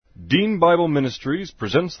Dean Bible Ministries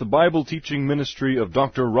presents the Bible teaching ministry of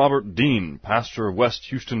Dr. Robert Dean, pastor of West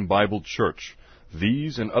Houston Bible Church.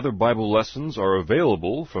 These and other Bible lessons are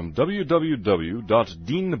available from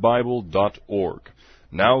www.deanbible.org.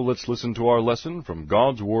 Now let's listen to our lesson from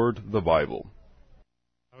God's Word, the Bible.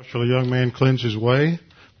 How shall a young man cleanse his way?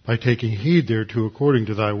 By taking heed thereto according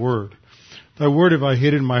to thy word. Thy word have I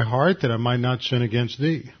hid in my heart, that I might not sin against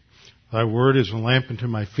thee. Thy word is a lamp unto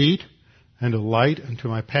my feet, and a light unto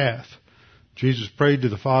my path. Jesus prayed to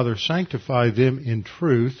the Father, sanctify them in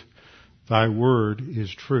truth. Thy word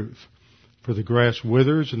is truth. For the grass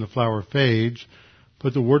withers and the flower fades,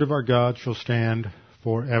 but the word of our God shall stand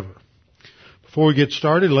forever. Before we get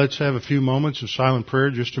started, let's have a few moments of silent prayer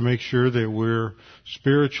just to make sure that we're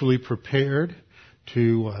spiritually prepared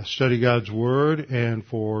to study God's Word and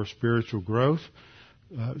for spiritual growth.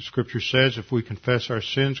 Scripture says if we confess our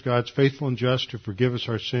sins, God's faithful and just to forgive us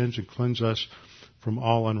our sins and cleanse us from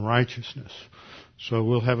all unrighteousness. So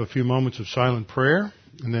we'll have a few moments of silent prayer,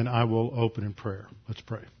 and then I will open in prayer. Let's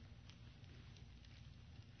pray.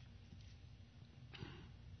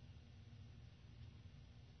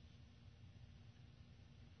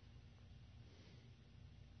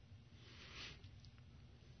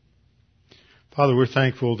 Father, we're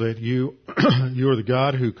thankful that you are the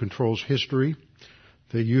God who controls history,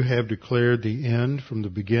 that you have declared the end from the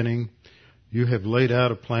beginning. You have laid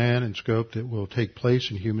out a plan and scope that will take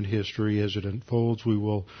place in human history. As it unfolds, we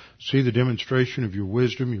will see the demonstration of your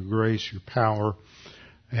wisdom, your grace, your power,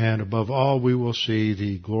 and above all, we will see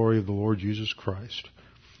the glory of the Lord Jesus Christ.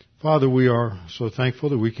 Father, we are so thankful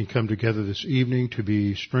that we can come together this evening to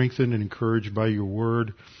be strengthened and encouraged by your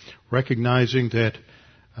word, recognizing that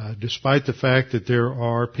despite the fact that there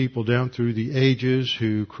are people down through the ages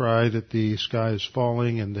who cry that the sky is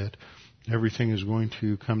falling and that everything is going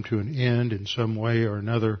to come to an end in some way or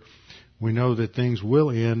another, we know that things will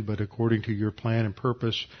end, but according to your plan and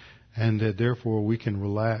purpose, and that therefore we can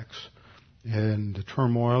relax in the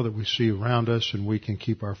turmoil that we see around us, and we can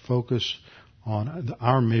keep our focus on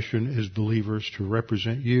our mission as believers to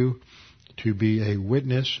represent you, to be a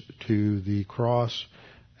witness to the cross,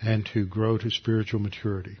 and to grow to spiritual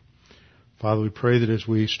maturity. Father, we pray that as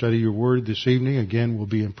we study your word this evening, again, we'll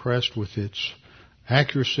be impressed with its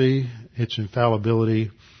accuracy, its infallibility,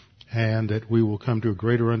 and that we will come to a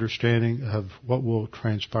greater understanding of what will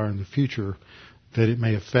transpire in the future, that it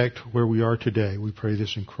may affect where we are today. We pray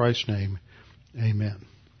this in Christ's name. Amen.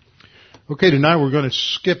 Okay, tonight we're going to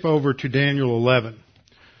skip over to Daniel 11.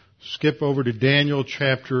 Skip over to Daniel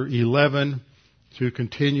chapter 11. To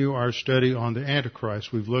continue our study on the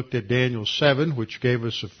Antichrist. We've looked at Daniel 7, which gave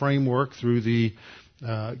us a framework through the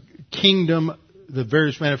kingdom, the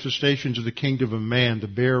various manifestations of the kingdom of man. The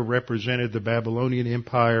bear represented the Babylonian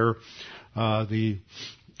Empire. The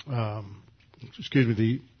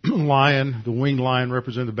lion, the winged lion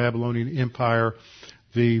represented the Babylonian Empire.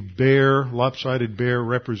 The bear, lopsided bear,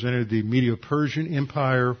 represented the Medo-Persian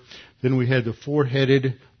Empire. Then we had the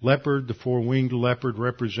four-headed leopard, the four-winged leopard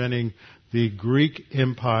representing the Greek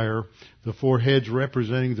Empire, the four heads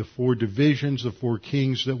representing the four divisions, the four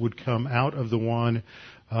kings that would come out of the one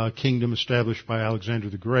kingdom established by Alexander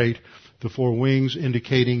the Great, the four wings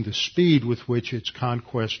indicating the speed with which its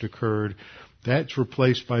conquest occurred. That's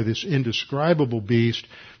replaced by this indescribable beast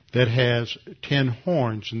that has 10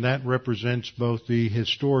 horns, and that represents both the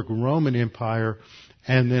historic Roman Empire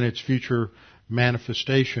and then its future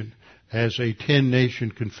manifestation as a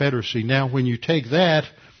 10-nation confederacy. Now, when you take that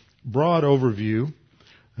broad overview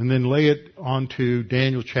and then lay it onto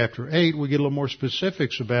Daniel chapter 8, we get a little more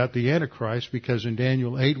specifics about the Antichrist, because in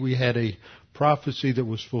Daniel 8 we had a prophecy that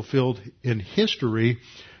was fulfilled in history,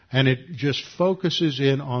 and it just focuses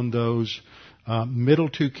in on those middle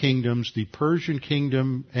two kingdoms, the Persian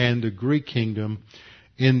kingdom and the Greek kingdom.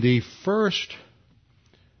 In the first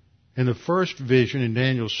vision in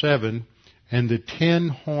Daniel 7, and the 10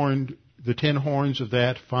 horns of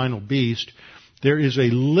that final beast, there is a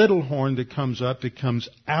little horn that comes up that comes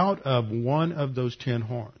out of one of those 10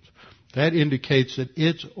 horns. That indicates that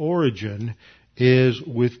its origin is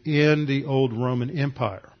within the old Roman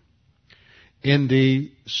Empire. In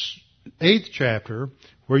the 8th chapter,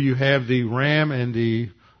 where you have the ram and the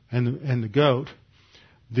goat,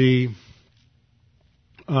 the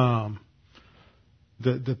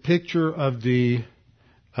picture of the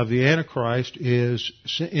Antichrist is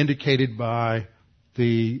indicated by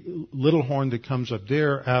the little horn that comes up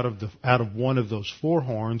there out of one of those four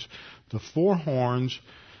horns. The four horns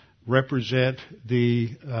represent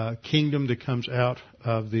the kingdom that comes out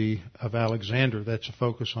of Alexander. That's a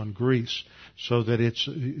focus on Greece, so that it's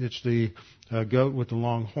the goat with the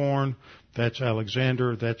long horn. That's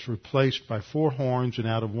Alexander. That's replaced by 4 horns, and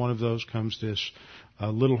out of one of those comes this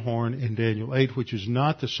little horn in Daniel 8, which is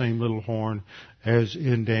not the same little horn as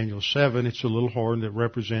in Daniel 7. It's a little horn that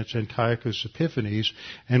represents Antiochus Epiphanes.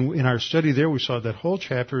 And in our study there, we saw that whole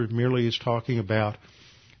chapter merely is talking about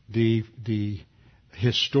the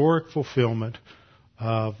historic fulfillment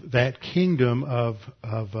of that kingdom of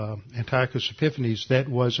Antiochus Epiphanes that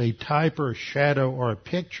was a type or a shadow or a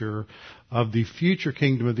picture of the future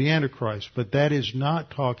kingdom of the Antichrist. But that is not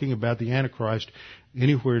talking about the Antichrist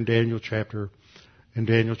anywhere in Daniel chapter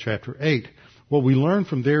 8. What we learn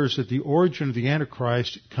from there is that the origin of the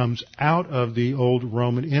Antichrist comes out of the old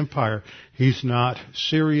Roman Empire. He's not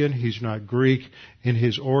Syrian, he's not Greek in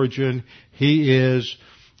his origin. He is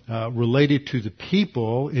related to the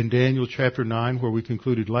people in Daniel chapter 9, where we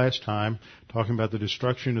concluded last time, talking about the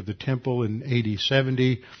destruction of the temple in AD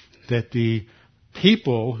 70, that the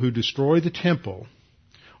people who destroy the temple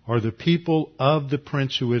are the people of the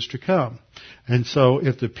prince who is to come. And so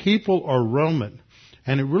if the people are Roman,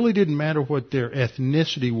 and it really didn't matter what their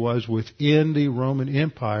ethnicity was within the Roman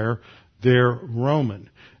Empire, they're Roman.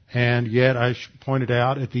 And yet I pointed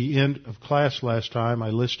out at the end of class last time, I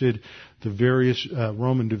listed the various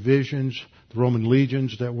Roman divisions, the Roman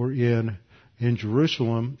legions that were in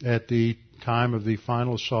Jerusalem at the time of the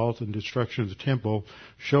final assault and destruction of the temple,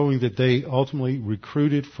 showing that they ultimately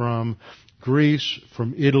recruited from Greece,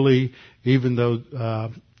 from Italy, even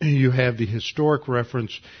though you have the historic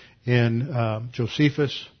reference in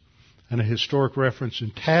Josephus and a historic reference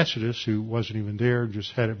in Tacitus, who wasn't even there,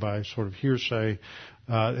 just had it by sort of hearsay,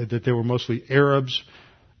 that they were mostly Arabs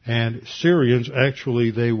and Syrians.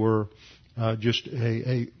 Actually, they were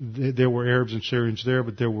there were Arabs and Syrians there,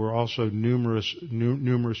 but there were also numerous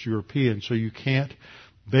Europeans. So you can't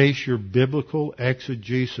base your biblical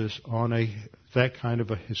exegesis on that kind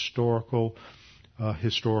of a historical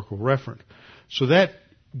reference. So that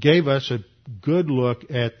gave us a good look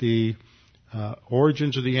at the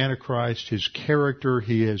origins of the Antichrist, his character.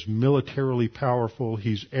 He is militarily powerful.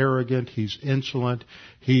 He's arrogant. He's insolent.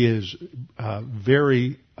 He is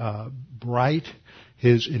very bright.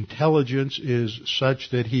 His intelligence is such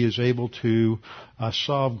that he is able to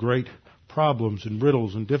solve great problems and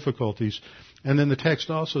riddles and difficulties. And then the text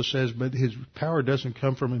also says, but his power doesn't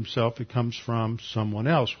come from himself. It comes from someone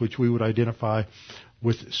else, which we would identify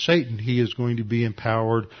with Satan. He is going to be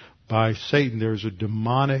empowered by Satan. There's a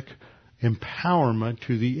demonic empowerment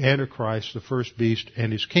to the Antichrist, the first beast,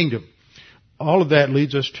 and his kingdom. All of that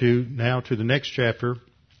leads us now to the next chapter,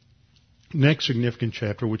 next significant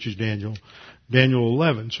chapter, which is Daniel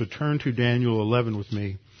 11. So turn to Daniel 11 with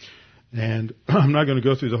me. And I'm not going to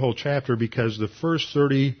go through the whole chapter because the first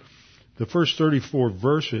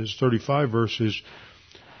 35 verses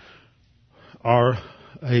are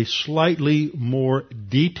a slightly more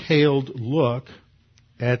detailed look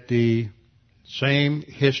at the same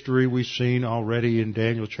history we've seen already in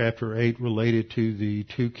Daniel chapter 8 related to the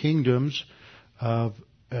two kingdoms of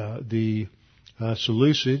the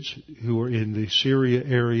Seleucids, who were in the Syria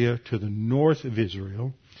area to the north of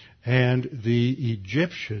Israel, and the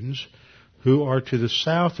Egyptians, who are to the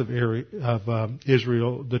south of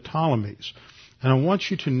Israel, the Ptolemies. And I want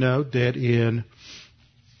you to note that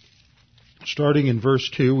starting in verse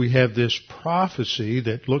 2, we have this prophecy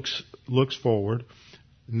that looks forward,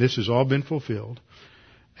 and this has all been fulfilled.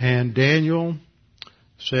 And Daniel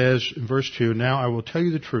says in verse 2, now I will tell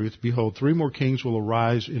you the truth. Behold, 3 more kings will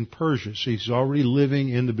arise in Persia. See, he's already living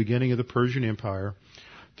in the beginning of the Persian Empire.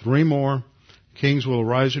 3 more kings will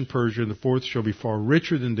arise in Persia, and the 4th shall be far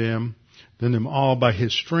richer than them all. By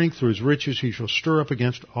his strength, through his riches, he shall stir up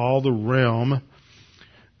against all the realm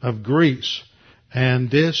of Greece. And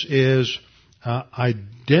this is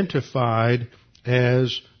identified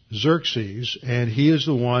as Xerxes, and he is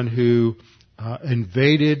the one who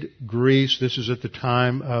invaded Greece. This is at the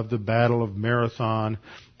time of the Battle of Marathon.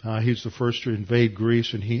 He's the first to invade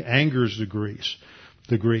Greece, and he angers the Greeks.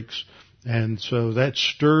 And so that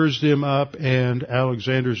stirs them up, and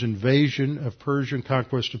Alexander's invasion of Persia,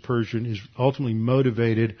 conquest of Persia, is ultimately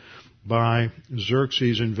motivated by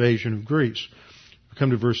Xerxes' invasion of Greece. We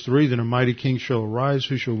come to verse 3, then a mighty king shall arise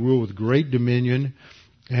who shall rule with great dominion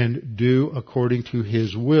and do according to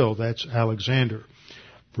his will. That's Alexander.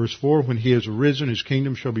 Verse 4, when he has arisen, his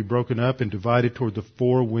kingdom shall be broken up and divided toward the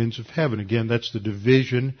 4 winds of heaven. Again, that's the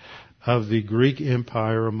division of the Greek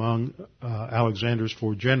Empire among Alexander's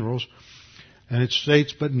 4 generals. And it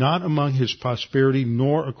states, but not among his posterity,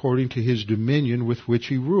 nor according to his dominion with which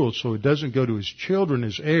he ruled. So it doesn't go to his children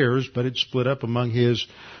as heirs, but it's split up among his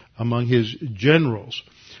generals.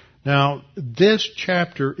 Now, this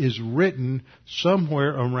chapter is written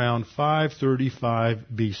somewhere around 535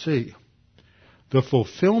 BC. The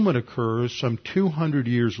fulfillment occurs some 200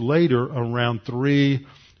 years later, around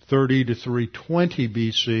 330 to 320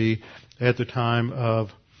 BC, at the time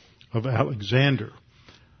of Alexander.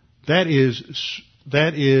 That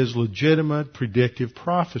is legitimate predictive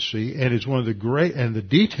prophecy, and is one of the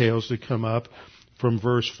details that come up from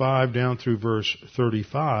verse 5 down through verse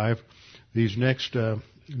 35. These next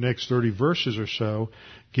 30 verses or so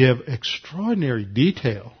give extraordinary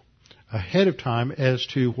detail ahead of time as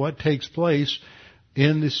to what takes place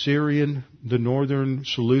in the northern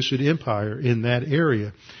Seleucid Empire in that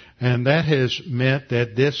area. And that has meant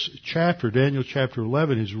that this chapter, Daniel chapter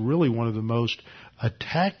 11, is really one of the most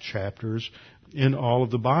attacked chapters in all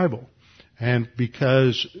of the Bible. And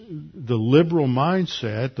because the liberal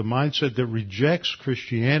mindset, the mindset that rejects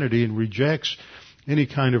Christianity and rejects any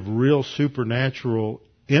kind of real supernatural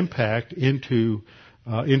impact into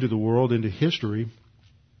the world, into history,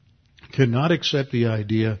 cannot accept the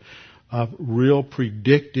idea of real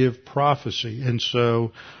predictive prophecy. And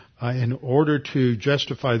so, in order to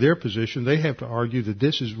justify their position, they have to argue that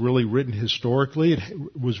this is really written historically.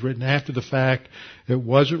 It was written after the fact. It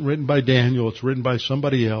wasn't written by Daniel. It's written by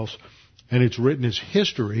somebody else. And it's written as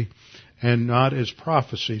history and not as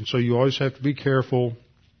prophecy. And so you always have to be careful,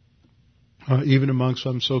 even among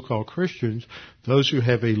some so-called Christians, those who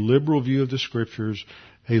have a liberal view of the Scriptures,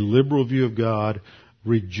 a liberal view of God,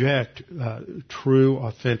 reject true,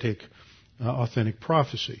 authentic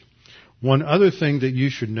prophecy. One other thing that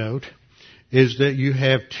you should note is that you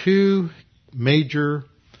have two major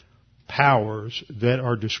powers that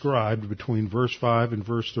are described between verse 5 and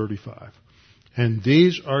verse 35. And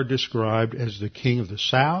these are described as the king of the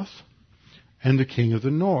south and the king of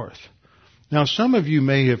the north. Now, some of you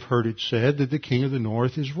may have heard it said that the king of the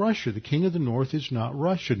north is Russia. The king of the north is not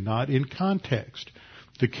Russia, not in context.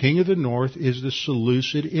 The king of the north is the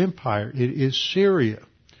Seleucid Empire. It is Syria.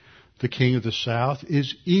 The king of the south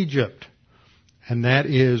is Egypt. And that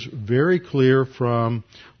is very clear from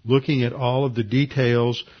looking at all of the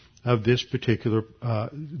details of this particular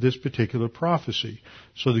prophecy.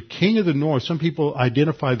 So the king of the north, some people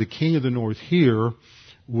identify the king of the north here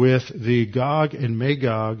with the Gog and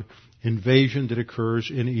Magog invasion that occurs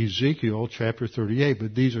in Ezekiel chapter 38.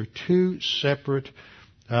 But these are two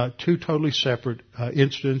totally separate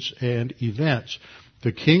incidents and events.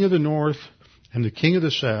 The king of the north and the king of the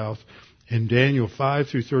south in Daniel 5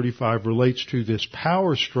 through 35 relates to this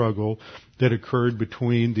power struggle that occurred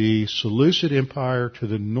between the Seleucid Empire to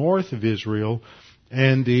the north of Israel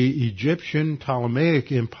and the Egyptian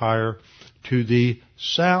Ptolemaic Empire to the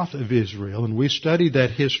south of Israel. And we studied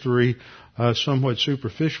that history somewhat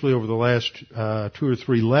superficially over the last 2 or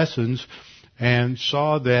 3 lessons, and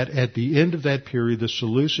saw that at the end of that period, the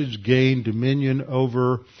Seleucids gained dominion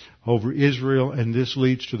over Israel, and this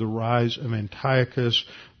leads to the rise of Antiochus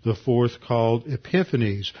the fourth, called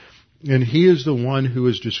Epiphanes. And he is the one who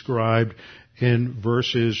is described in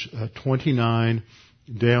verses 29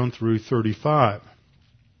 down through 35.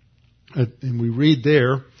 And we read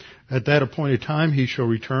there, at that appointed time he shall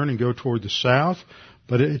return and go toward the south,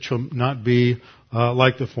 but it shall not be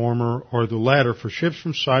like the former or the latter, for ships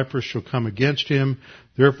from Cyprus shall come against him.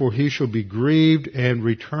 Therefore he shall be grieved and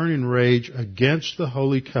return in rage against the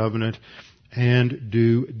holy covenant and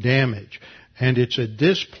do damage. And it's at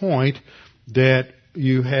this point that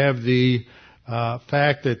you have the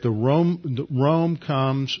fact that Rome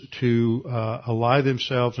comes to ally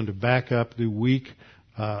themselves and to back up the weak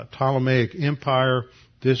Ptolemaic Empire.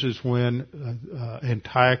 This is when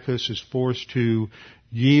Antiochus is forced to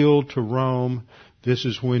yield to Rome. This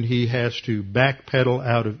is when he has to backpedal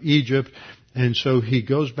out of Egypt. And so he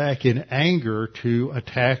goes back in anger to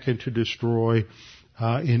attack and to destroy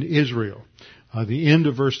in Israel. The end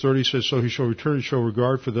of verse 30 says, so he shall return and show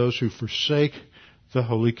regard for those who forsake the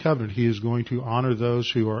Holy Covenant. He is going to honor those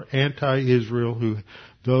who are anti-Israel,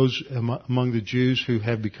 those among the Jews who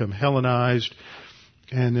have become Hellenized.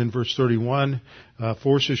 And then verse 31,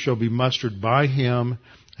 forces shall be mustered by him,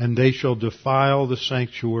 and they shall defile the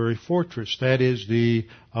sanctuary fortress. That is the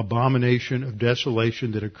abomination of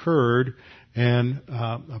desolation that occurred in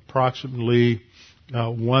approximately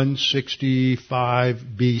 165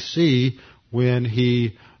 BC, when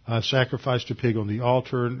he sacrificed a pig on the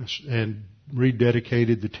altar and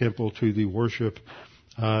rededicated the temple to the worship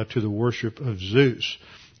of Zeus.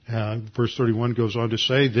 Verse 31 goes on to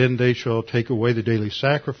say, then they shall take away the daily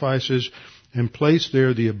sacrifices and place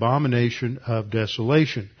there the abomination of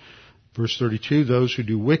desolation. Verse 32, those who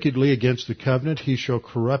do wickedly against the covenant, he shall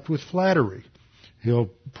corrupt with flattery. He'll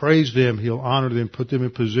praise them, he'll honor them, put them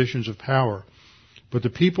in positions of power. But the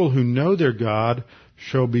people who know their God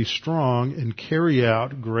shall be strong and carry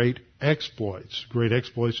out great exploits. Great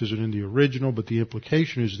exploits isn't in the original, but the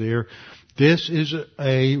implication is there. This is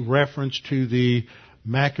a reference to the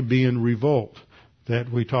Maccabean revolt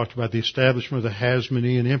that we talked about, the establishment of the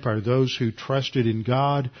Hasmonean Empire. Those who trusted in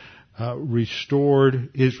God, restored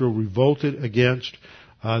Israel, revolted against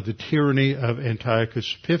the tyranny of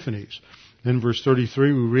Antiochus Epiphanes. Then verse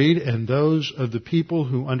 33 we read, and those of the people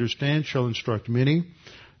who understand shall instruct many.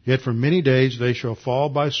 Yet for many days they shall fall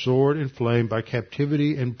by sword and flame, by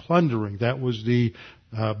captivity and plundering. That was the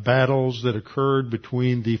battles that occurred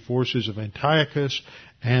between the forces of Antiochus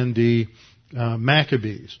and the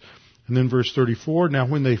Maccabees. And then verse 34, now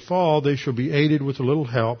when they fall, they shall be aided with a little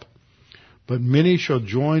help, but many shall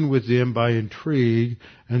join with them by intrigue,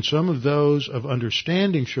 and some of those of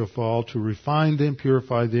understanding shall fall to refine them,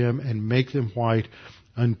 purify them, and make them white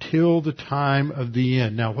until the time of the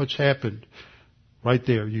end. Now what's happened? Right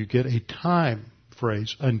there, you get a time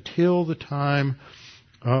phrase, until the time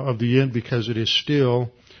of the end, because it is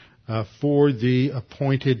still for the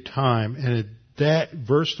appointed time. And at that,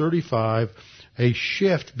 verse 35, a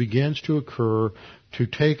shift begins to occur to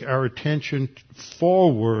take our attention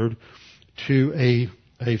forward to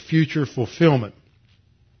a future fulfillment.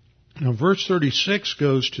 Now, verse 36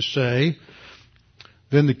 goes to say,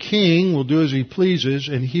 then the king will do as he pleases,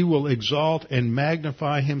 and he will exalt and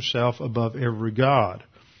magnify himself above every god,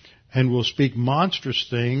 and will speak monstrous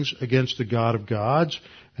things against the God of gods,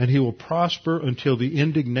 and he will prosper until the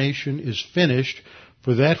indignation is finished,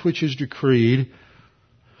 for that which is decreed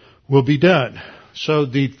will be done. So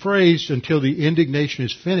the phrase, until the indignation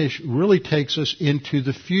is finished, really takes us into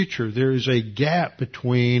the future. There is a gap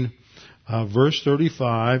between verse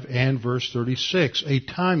 35 and verse 36, a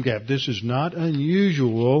time gap. This is not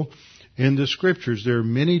unusual in the Scriptures. There are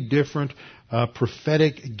many different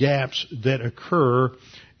prophetic gaps that occur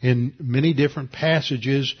in many different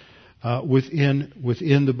passages within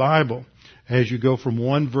the Bible. As you go from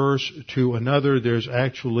one verse to another, there's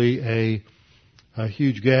actually a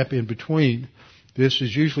huge gap in between. This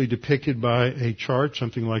is usually depicted by a chart,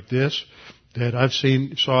 something like this, that I've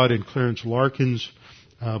saw it in Clarence Larkin's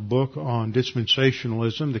book on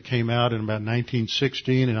dispensationalism that came out in about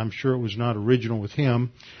 1916, and I'm sure it was not original with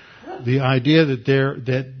him. The idea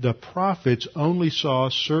that the prophets only saw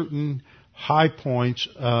certain high points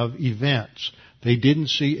of events. They didn't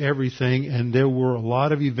see everything, and there were a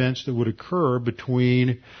lot of events that would occur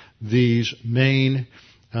between these main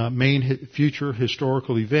future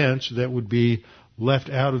historical events that would be left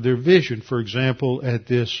out of their vision. For example, at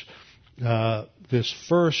this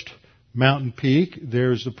first mountain peak,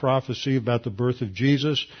 there's the prophecy about the birth of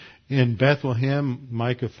Jesus. In Bethlehem,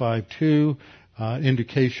 Micah 5:2,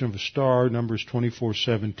 indication of a star, Numbers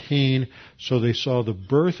 24:17. So they saw the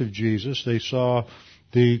birth of Jesus. They saw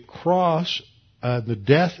the cross, the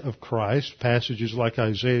death of Christ, passages like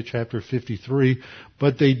Isaiah chapter 53,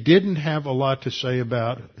 but they didn't have a lot to say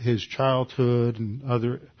about his childhood and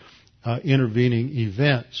other intervening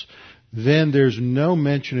events. Then there's no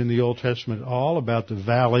mention in the Old Testament at all about the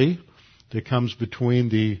valley that comes between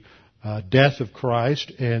the death of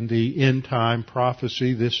Christ and the end time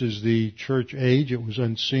prophecy. This is the church age. It was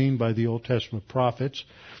unseen by the Old Testament prophets.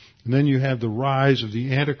 And then you have the rise of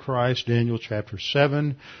the Antichrist, Daniel chapter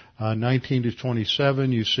 7, 19 to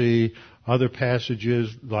 27. You see other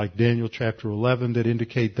passages like Daniel chapter 11 that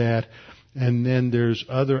indicate that. And then there's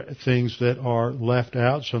other things that are left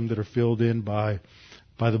out, some that are filled in by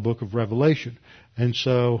the book of Revelation. And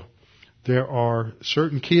so there are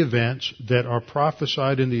certain key events that are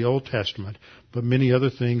prophesied in the Old Testament, but many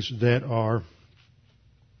other things that are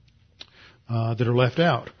left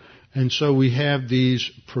out. And so we have these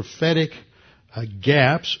prophetic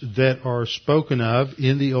gaps that are spoken of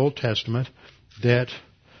in the Old Testament that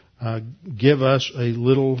give us a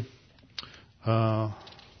little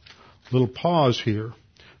pause here.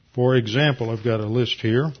 For example, I've got a list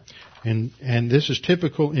here, and this is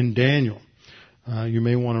typical in Daniel. You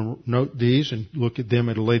may want to note these and look at them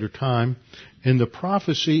at a later time. In the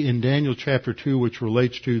prophecy in Daniel chapter 2, which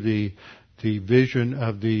relates to the vision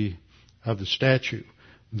of the statue,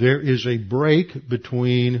 there is a break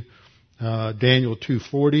between Daniel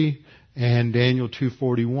 2:40 and Daniel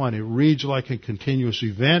 2:41. It reads like a continuous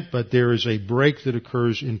event, but there is a break that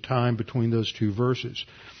occurs in time between those two verses.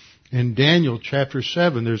 In Daniel chapter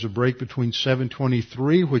 7, there's a break between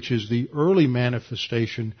 7:23, which is the early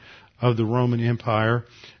manifestation of the Roman Empire,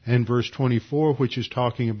 and verse 24, which is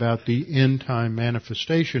talking about the end-time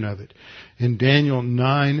manifestation of it. In Daniel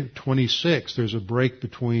 9:26, there's a break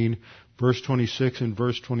between verse 26 and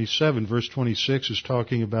verse 27. Verse 26 is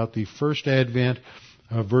talking about the first advent.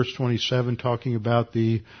 Verse 27 talking about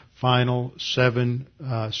the final 7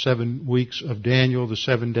 weeks of Daniel, the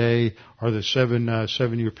 7-day or the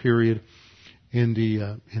 7-year period in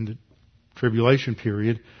the tribulation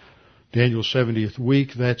period. Daniel's 70th week,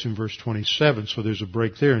 that's in verse 27, so there's a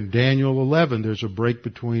break there. In Daniel 11, there's a break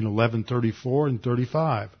between 11:34 and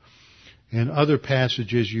 35. In other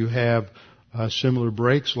passages, you have similar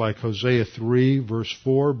breaks, like Hosea 3, verse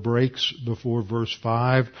 4, breaks before verse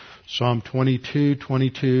 5. Psalm 22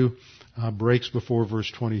 breaks before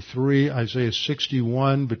verse 23. Isaiah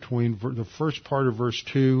 61, between the first part of verse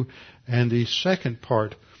 2 and the second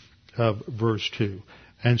part of verse 2.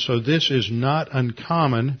 And so this is not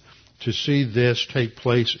uncommon to see this take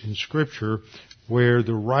place in Scripture, where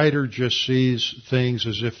the writer just sees things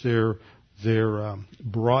as if they're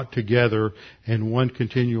brought together in one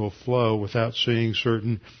continual flow without seeing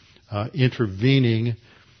certain intervening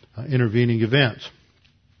events.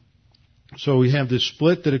 So we have this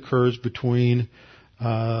split that occurs between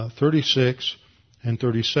 36 and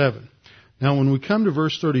 37. Now, when we come to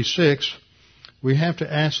verse 36, we have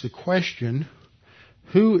to ask the question,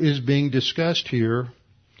 who is being discussed here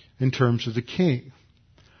in terms of the king?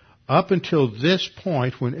 Up until this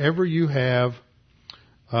point, whenever you have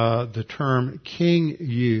the term king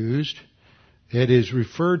used, it is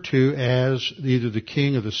referred to as either the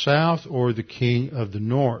king of the south or the king of the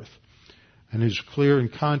north. And it's clear in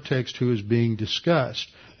context who is being discussed.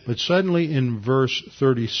 But suddenly in verse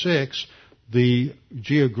 36, the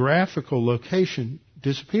geographical location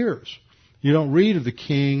disappears. You don't read of the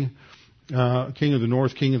king of the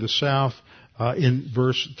north, king of the south, in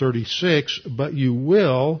verse 36, but you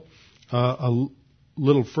will a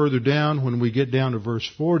little further down when we get down to verse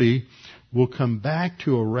 40. We'll come back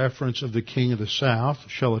to a reference of the king of the south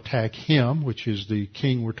shall attack him, which is the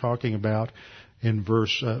king we're talking about in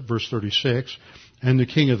verse 36, and the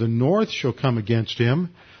king of the north shall come against him.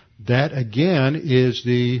 That again is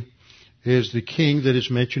the king that is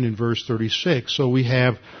mentioned in verse 36. So we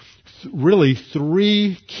have really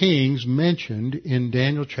three kings mentioned in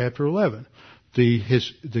Daniel chapter 11.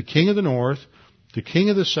 The king of the north, the king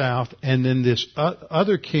of the south, and then this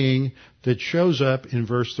other king that shows up in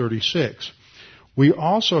verse 36. We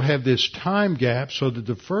also have this time gap so that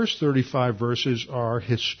the first 35 verses are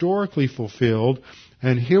historically fulfilled,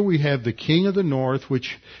 and here we have the king of the north,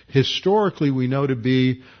 which historically we know to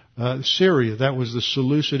be Syria. That was the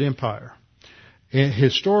Seleucid Empire. And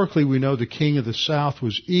historically we know the king of the south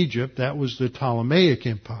was Egypt. That was the Ptolemaic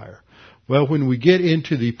Empire. Well, when we get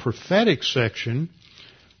into the prophetic section,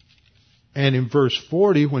 and in verse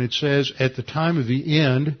 40, when it says, at the time of the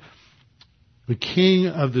end, the king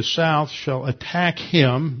of the south shall attack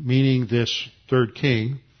him, meaning this third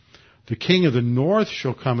king. The king of the north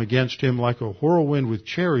shall come against him like a whirlwind with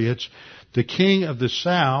chariots. The king of the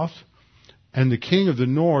south and the king of the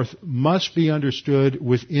north must be understood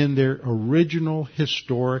within their original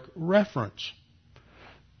historic reference.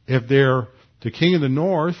 If the king of the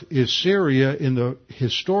north is Syria in the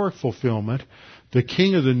historic fulfillment, the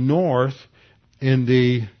king of the north in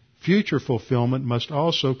the future fulfillment must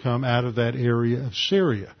also come out of that area of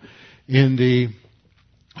Syria. In the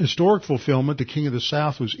historic fulfillment, the king of the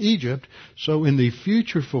south was Egypt, so in the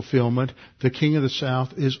future fulfillment, the king of the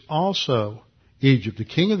south is also Egypt. The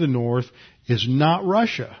king of the north is not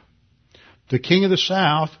Russia. The king of the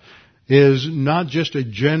south is not just a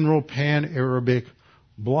general pan-Arabic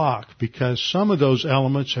bloc, because some of those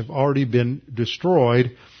elements have already been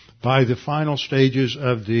destroyed by the final stages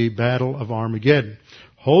of the Battle of Armageddon.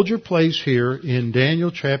 Hold your place here in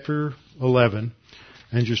Daniel chapter 11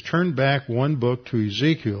 and just turn back one book to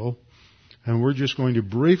Ezekiel, and we're just going to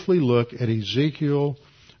briefly look at Ezekiel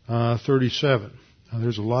 37. Now,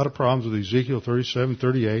 there's a lot of problems with Ezekiel 37,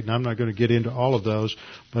 38, and I'm not going to get into all of those,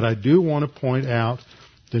 but I do want to point out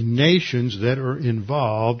the nations that are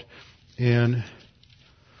involved in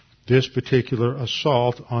this particular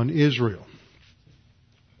assault on Israel.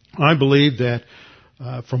 I believe that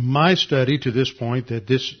from my study to this point,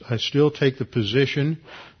 I still take the position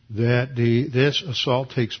that this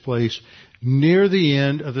assault takes place near the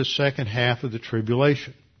end of the second half of the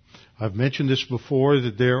tribulation. I've mentioned this before,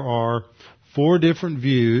 that there are 4 different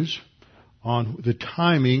views on the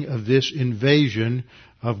timing of this invasion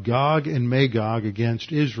of Gog and Magog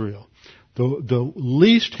against Israel. The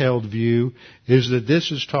least held view is that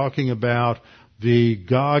this is talking about the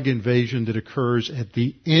Gog invasion that occurs at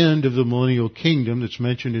the end of the millennial kingdom that's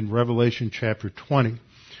mentioned in Revelation chapter 20.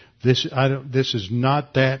 This is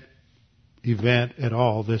not that event at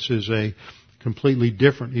all. This is a completely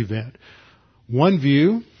different event. One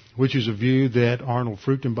view, which is a view that Arnold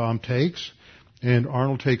Fruchtenbaum takes, and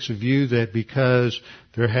Arnold takes a view that because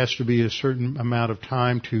there has to be a certain amount of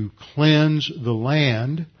time to cleanse the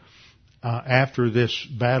land after this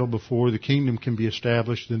battle before the kingdom can be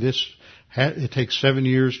established, then it takes 7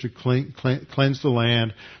 years to cleanse the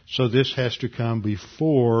land, so this has to come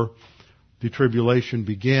before the tribulation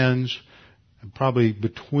begins, probably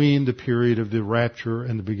between the period of the rapture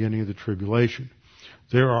and the beginning of the tribulation.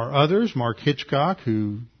 There are others. Mark Hitchcock,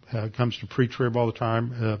 who comes to pre-trib all the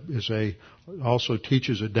time, also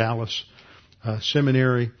teaches at Dallas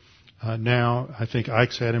Seminary. Now, I think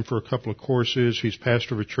Ike's had him for a couple of courses. He's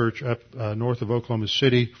pastor of a church up north of Oklahoma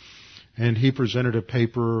City, and he presented a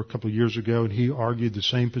paper a couple of years ago, and he argued the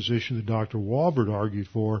same position that Dr. Walbert argued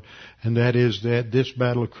for, and that is that this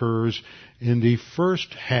battle occurs in the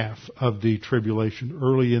first half of the tribulation,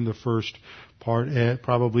 early in the first part,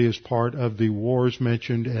 probably as part of the wars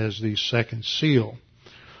mentioned as the second seal.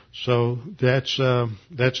 So that's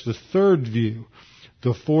the third view.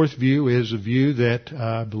 The fourth view is a view that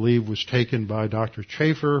I believe was taken by Dr.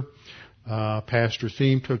 Chafer. Pastor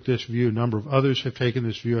Thiem took this view. A number of others have taken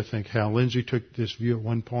this view. I think Hal Lindsey took this view at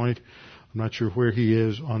one point. I'm not sure where he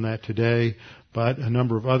is on that today, but a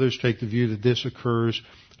number of others take the view that this occurs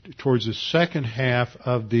towards the second half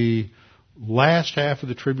of the last half of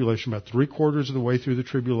the tribulation, about 3/4 of the way through the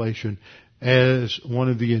tribulation, as one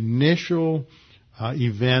of the initial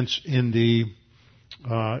events in the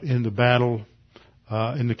battle,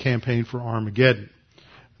 in the campaign for Armageddon.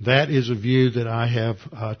 That is a view that I have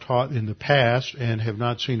taught in the past and have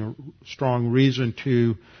not seen a strong reason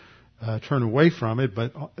to turn away from it.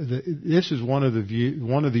 But this is one of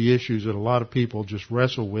the issues that a lot of people just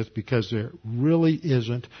wrestle with, because there really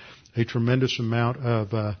isn't a tremendous amount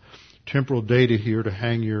of temporal data here to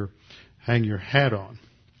hang your hat on.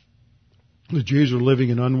 The Jews are living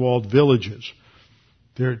in unwalled villages.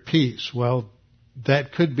 They're at peace. Well,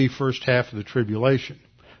 that could be first half of the tribulation,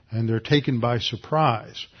 and they're taken by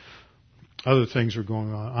surprise. Other things are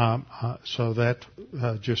going on. So that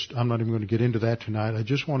I'm not even going to get into that tonight. I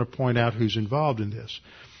just want to point out who's involved in this.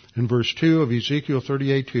 In verse 2 of Ezekiel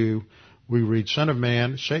 38:2, we read, "Son of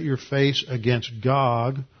man, set your face against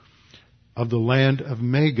Gog of the land of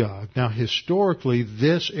Magog." Now, historically,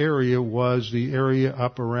 this area was the area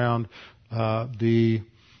up around the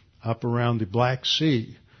Black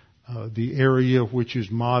Sea. The area which is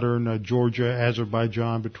modern Georgia,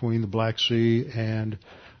 Azerbaijan, between the Black Sea and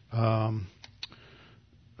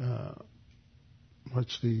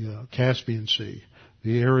Caspian Sea.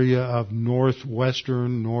 The area of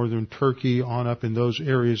northern Turkey on up in those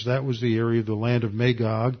areas, that was the area of the land of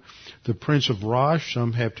Magog. The Prince of Rosh,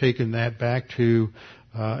 some have taken that back to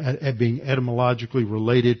being etymologically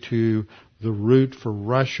related to the root for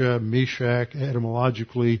Russia, Meshach,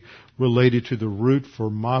 etymologically related to the root for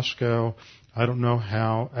Moscow. I don't know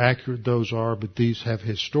how accurate those are, but these have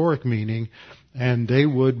historic meaning, and they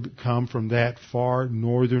would come from that far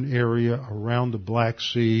northern area around the Black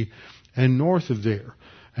Sea and north of there.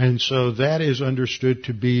 And so that is understood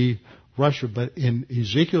to be Russia. But in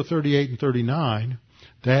Ezekiel 38 and 39,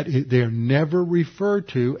 they're never referred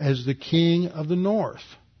to as the king of the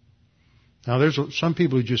north. Now, there's some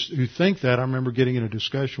people who think that. I remember getting in a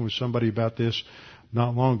discussion with somebody about this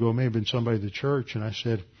not long ago. It may have been somebody at the church, and I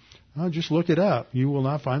said, "Oh, just look it up. You will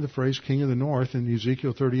not find the phrase King of the North in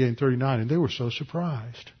Ezekiel 38 and 39." And they were so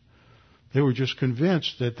surprised. They were just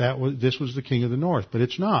convinced that this was the King of the North, but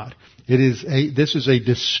it's not. This is a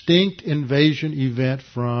distinct invasion event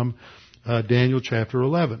from Daniel chapter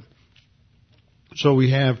 11. So we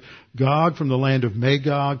have Gog from the land of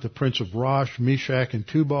Magog, the prince of Rosh, Meshach, and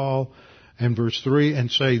Tubal. And verse 3, "And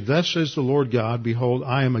say, Thus says the Lord God, Behold,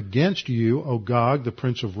 I am against you, O Gog, the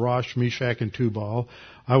prince of Rosh, Meshach, and Tubal.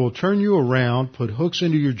 I will turn you around, put hooks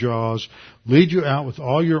into your jaws, lead you out with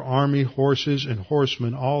all your army, horses, and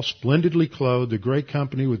horsemen, all splendidly clothed, a great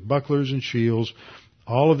company with bucklers and shields,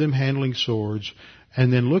 all of them handling swords."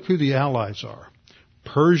 And then look who the allies are.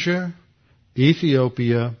 Persia,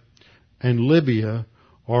 Ethiopia, and Libya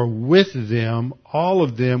are with them, all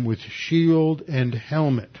of them with shield and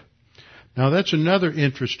helmet. Now, that's another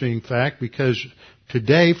interesting fact, because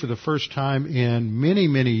today, for the first time in many,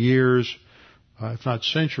 many years, if not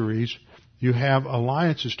centuries, you have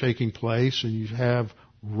alliances taking place, and you have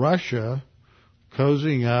Russia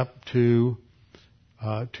cozying up to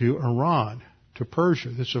Iran, to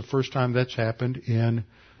Persia. This is the first time that's happened in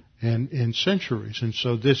centuries. And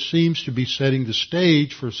so this seems to be setting the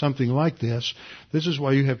stage for something like this. This is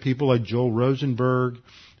why you have people like Joel Rosenberg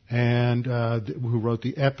and who wrote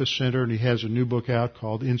the Epicenter, and he has a new book out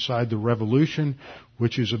called Inside the Revolution,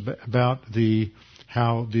 which is about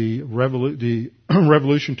how the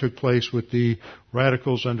revolution took place with the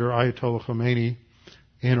radicals under Ayatollah Khomeini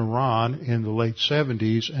in Iran in the late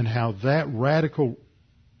 70s, and how that radical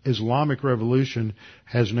Islamic revolution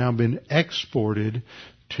has now been exported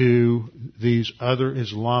to these other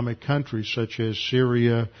Islamic countries such as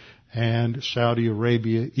Syria and Saudi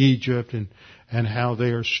Arabia, Egypt, and how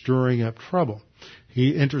they are stirring up trouble.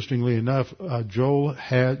 Interestingly enough, Joel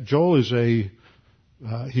is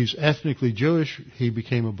he's ethnically Jewish. He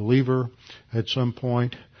became a believer at some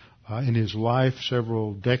point in his life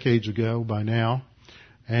several decades ago by now,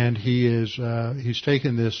 and he's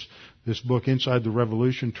taken this book Inside the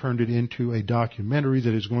Revolution, turned it into a documentary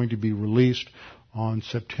that is going to be released on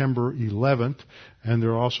September 11th, and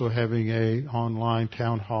they're also having a online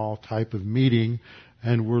town hall type of meeting,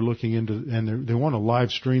 and we're looking into, and they want to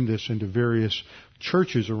live stream this into various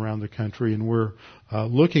churches around the country, and we're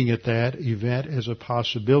looking at that event as a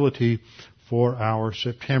possibility for our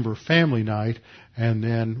September family night, and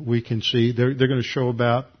then we can see, they're going to show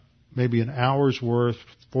about maybe an hour's worth,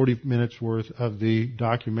 40 minutes worth of the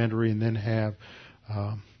documentary, and then have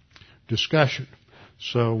discussion.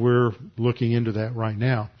 So we're looking into that right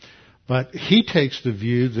now. But he takes the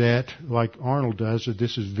view that, like Arnold does, that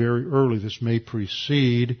this is very early. This may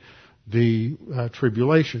precede the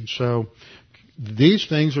tribulation. So these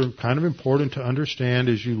things are kind of important to understand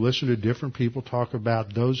as you listen to different people talk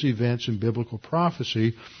about those events in biblical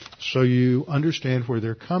prophecy, so you understand where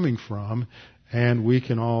they're coming from, and we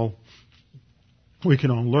can all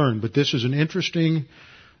learn. But this is an interesting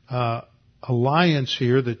alliance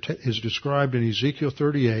here that is described in Ezekiel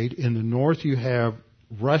 38. In the north you have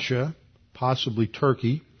Russia, possibly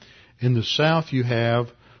Turkey. In the south you have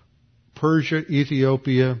Persia,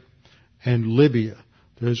 Ethiopia, and Libya.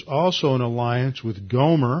 There's also an alliance with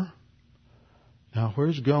Gomer. Now,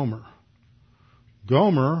 where's Gomer?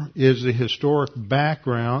 Gomer is the historic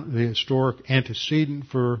background, the historic antecedent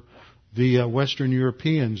for the Western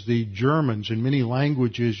Europeans, the Germans. In many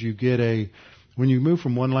languages you get when you move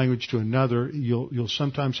from one language to another, you'll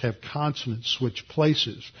sometimes have consonants switch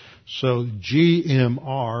places. So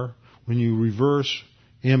GMR, when you reverse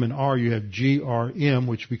M and R, you have GRM,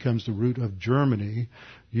 which becomes the root of Germany.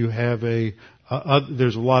 You have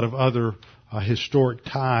there's a lot of other historic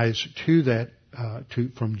ties to that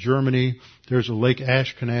from Germany. There's a Lake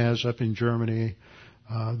Ashkenaz up in Germany.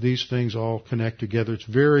 These things all connect together. It's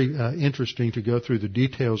very interesting to go through the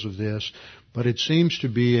details of this, but it seems to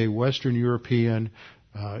be a Western European,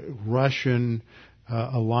 Russian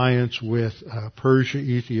alliance with Persia,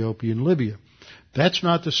 Ethiopia, and Libya. That's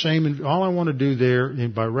not the same. And all I want to do there,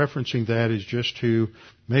 by referencing that, is just to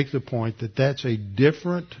make the point that that's a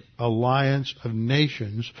different alliance of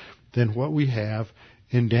nations than what we have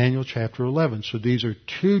in Daniel chapter 11. So these are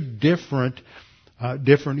two different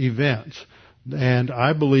events. And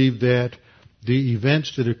I believe that the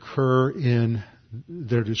events that occur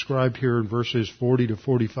they're described here in verses 40 to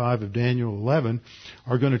 45 of Daniel 11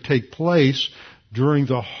 are going to take place during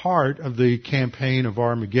the heart of the campaign of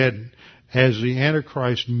Armageddon, as the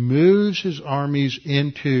Antichrist moves his armies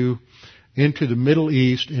into the Middle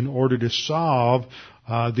East in order to solve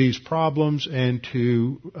these problems and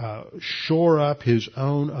to shore up his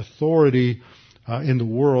own authority in the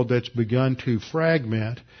world that's begun to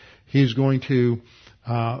fragment. He's going to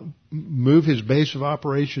move his base of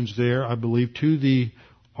operations there, I believe, to the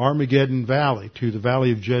Armageddon Valley, to the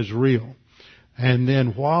Valley of Jezreel. And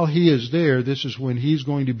then while he is there, this is when he's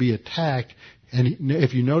going to be attacked. And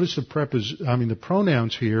if you notice the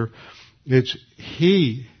pronouns here, it's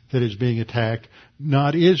he that is being attacked,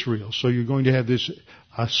 not Israel. So you're going to have this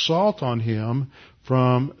assault on him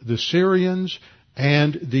from the Syrians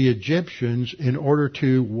and the Egyptians in order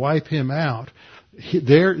to wipe him out.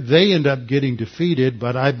 They end up getting defeated,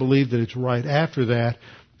 but I believe that it's right after that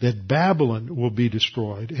Babylon will be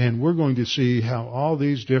destroyed. And we're going to see how all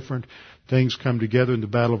these different things come together in the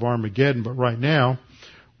Battle of Armageddon. But right now,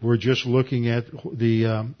 we're just looking at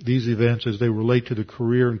these events as they relate to the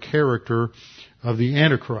career and character of the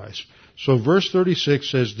Antichrist. So verse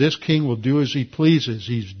 36 says, this king will do as he pleases.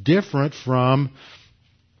 He's different from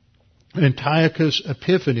Antiochus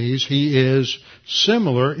Epiphanes. He is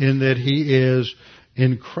similar in that he is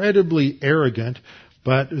incredibly arrogant,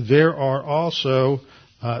 but there are also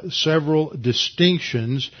several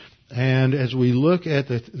distinctions. And as we look at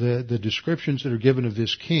the descriptions that are given of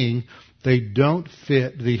this king, they don't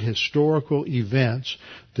fit the historical events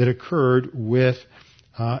that occurred with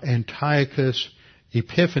Antiochus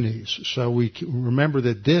Epiphanes. So we remember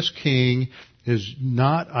that this king is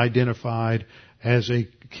not identified as a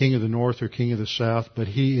king of the north or king of the south, but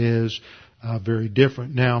he is very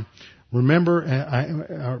different. Now,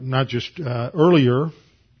 remember, not just earlier,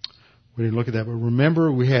 we didn't look at that, but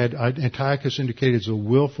remember we had Antiochus indicated as a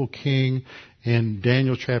willful king in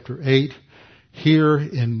Daniel chapter 8. Here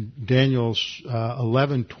in Daniel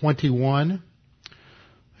 11:21,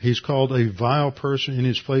 he's called a vile person. In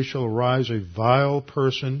his place shall arise a vile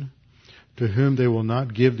person to whom they will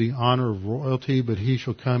not give the honor of royalty, but he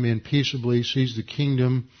shall come in peaceably, seize the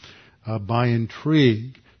kingdom by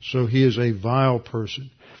intrigue. So he is a vile person.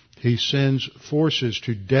 He sends forces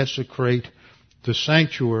to desecrate the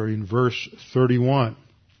sanctuary in verse 31.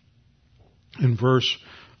 In verse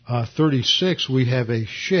 36, we have a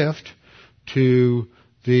shift to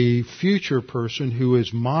the future person who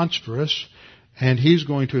is monstrous, and he's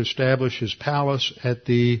going to establish his palace at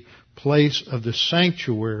the place of the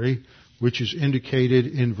sanctuary, which is indicated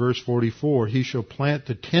in verse 44. He shall plant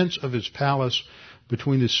the tents of his palace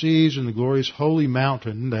between the seas and the glorious holy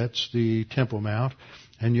mountain, that's the Temple Mount,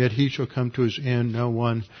 and yet he shall come to his end, no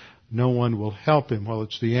one will help him. Well,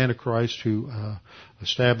 it's the Antichrist who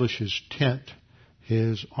established his tent,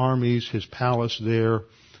 his armies, his palace there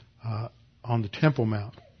on the Temple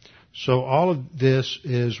Mount. So all of this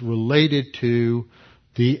is related to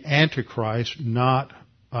the Antichrist, not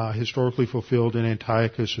historically fulfilled in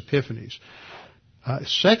Antiochus Epiphanes.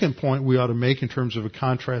 Second point we ought to make in terms of a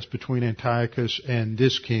contrast between Antiochus and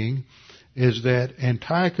this king is that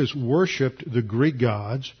Antiochus worshipped the Greek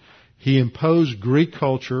gods. He imposed Greek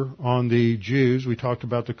culture on the Jews. We talked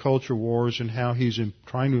about the culture wars and how he's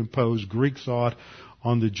trying to impose Greek thought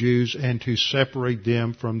on the Jews and to separate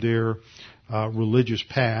them from their religious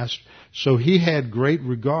past. So he had great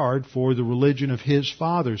regard for the religion of his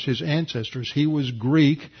fathers, his ancestors. He was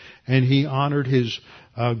Greek, and he honored his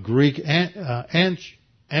Greek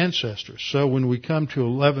ancestors. So when we come to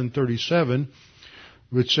 1137,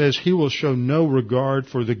 which says, he will show no regard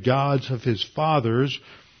for the gods of his fathers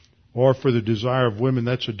or for the desire of women.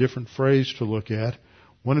 That's a different phrase to look at.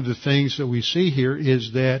 One of the things that we see here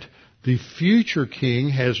is that the future king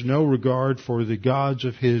has no regard for the gods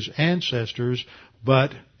of his ancestors,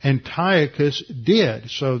 but Antiochus did.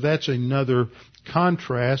 So that's another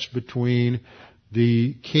contrast between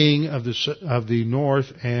the king of the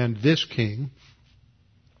north and this king.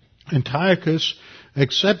 Antiochus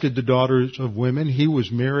accepted the daughters of women. He was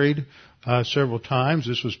married several times.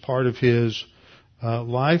 This was part of his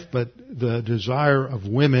life, but the desire of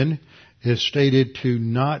women is stated to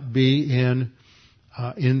not be in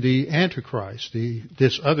the Antichrist,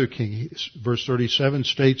 this other king. Verse 37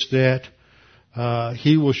 states that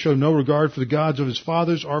he will show no regard for the gods of his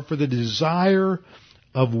fathers or for the desire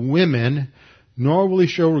of women, nor will he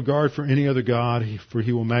show regard for any other god, for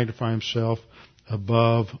he will magnify himself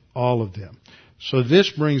above all of them. So this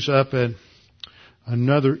brings up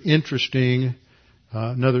another interesting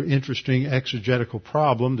exegetical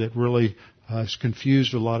problem that really has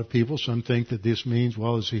confused a lot of people. Some think that this means,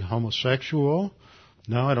 well, is he homosexual?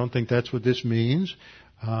 No, I don't think that's what this means.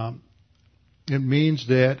 It means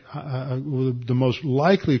that the most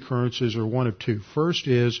likely occurrences are one of two. First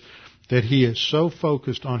is that he is so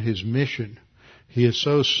focused on his mission, he is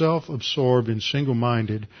so self-absorbed and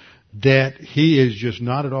single-minded that he is just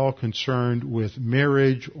not at all concerned with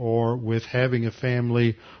marriage or with having a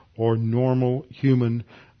family or normal human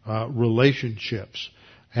relationships.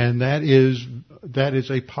 And that is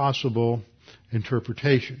a possible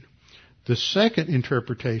interpretation. The second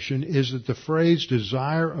interpretation is that the phrase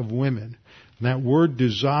desire of women, and that word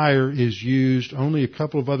desire is used only a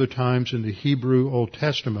couple of other times in the Hebrew Old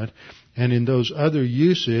Testament, and in those other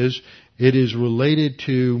uses it is related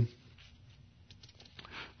to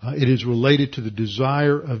the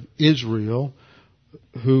desire of Israel,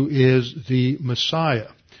 who is the Messiah.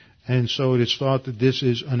 And so it is thought that this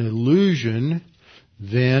is an allusion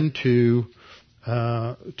then to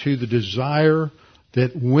the desire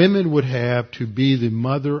that women would have to be the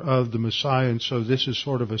mother of the Messiah, and so this is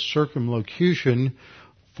sort of a circumlocution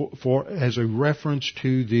for as a reference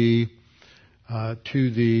to the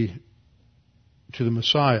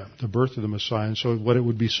Messiah, the birth of the Messiah. And so what it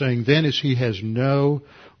would be saying then is he has no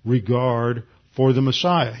regard for the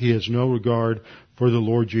Messiah. He has no regard for the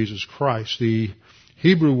Lord Jesus Christ. The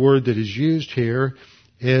Hebrew word that is used here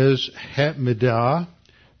is hetmidah,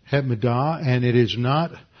 and it is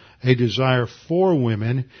not a desire for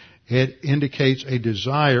women. It indicates a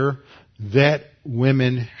desire that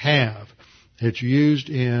women have. It's used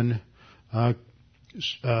in 1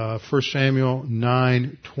 Samuel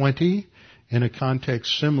 9:20 in a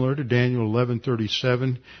context similar to Daniel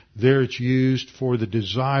 11:37. There it's used for the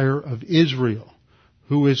desire of Israel.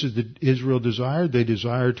 Who is it that Israel desired? They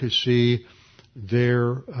desired to see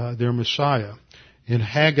their Messiah. In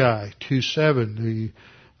Haggai 2:7, the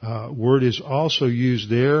word is also used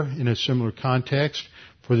there in a similar context.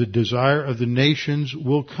 For the desire of the nations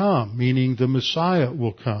will come, meaning the Messiah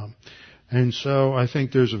will come. And so I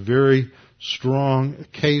think there's a very strong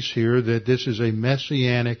case here that this is a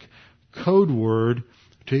messianic code word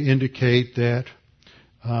to indicate that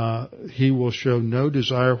he will show no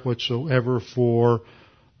desire whatsoever for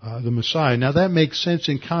the Messiah. Now that makes sense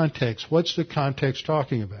in context. What's the context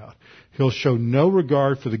talking about? He'll show no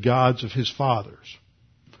regard for the gods of his fathers.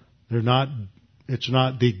 It's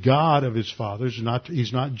not the God of his fathers.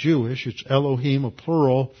 He's not Jewish. It's Elohim, a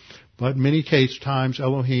plural. But many times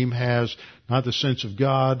Elohim has not the sense of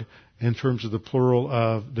God in terms of the plural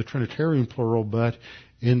of the Trinitarian plural, but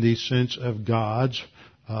in the sense of gods,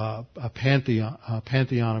 a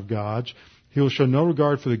pantheon of gods. He will show no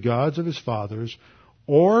regard for the gods of his fathers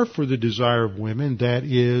or for the desire of women, that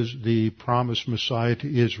is the promised Messiah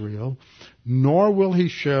to Israel, nor will he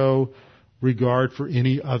show regard for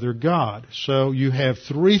any other god. So you have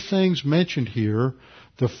three things mentioned here.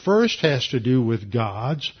 The first has to do with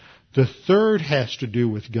gods. The third has to do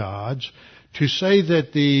with gods. To say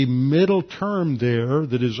that the middle term there,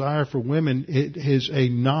 the desire for women, it is a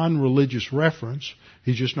non-religious reference,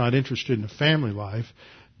 he's just not interested in a family life,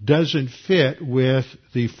 doesn't fit with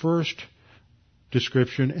the first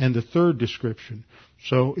description and the third description.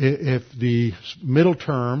 So if the middle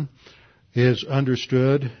term is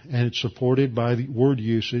understood and it's supported by the word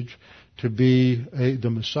usage to be the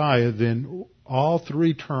Messiah, then all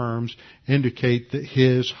three terms indicate that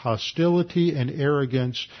his hostility and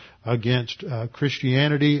arrogance against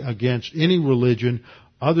Christianity, against any religion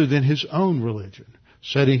other than his own religion,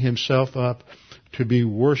 setting himself up to be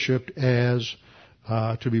worshipped as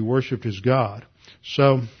God.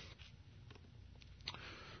 So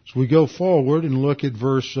we go forward and look at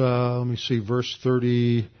verse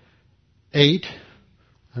 38.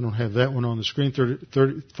 I don't have that one on the screen.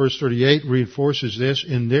 Verse 38 reinforces this.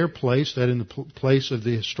 In their place, that in the place of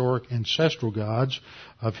the historic ancestral gods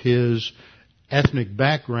of his ethnic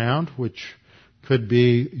background, which could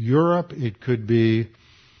be Europe, it could be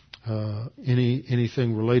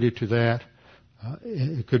anything related to that.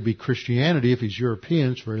 It could be Christianity if he's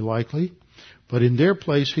European, it's very likely. But in their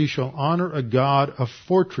place he shall honor a god of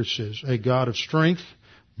fortresses, a god of strength,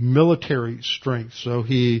 military strength. So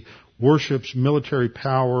he worships military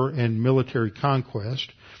power and military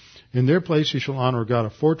conquest. In their place he shall honor a god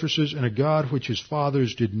of fortresses, and a god which his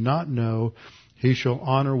fathers did not know he shall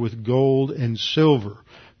honor with gold and silver.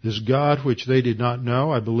 This God which they did not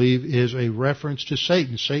know, I believe, is a reference to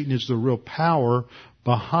Satan. Satan is the real power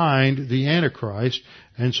behind the Antichrist,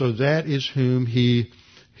 and so that is whom he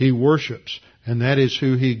worships, and that is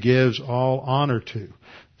who he gives all honor to.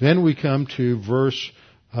 Then we come to verse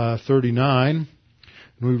 39,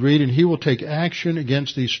 and we read, and he will take action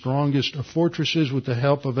against the strongest of fortresses with the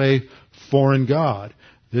help of a foreign god.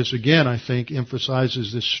 This again, I think,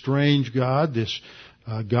 emphasizes this strange God, this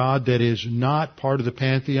God that is not part of the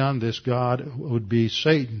pantheon. This God would be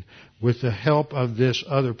Satan. With the help of this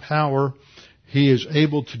other power, he is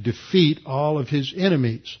able to defeat all of his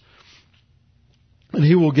enemies. And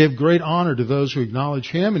he will give great honor to those who acknowledge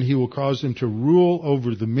him, and he will cause them to rule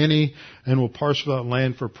over the many and will parcel out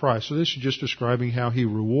land for a price. So this is just describing how he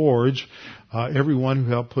rewards everyone who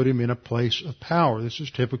helped put him in a place of power. This is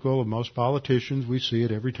typical of most politicians. We see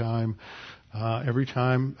it every time. Every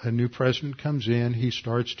time a new president comes in, he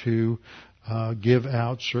starts to give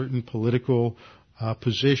out certain political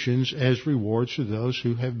positions as rewards to those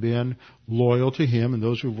who have been loyal to him and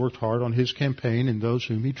those who have worked hard on his campaign and those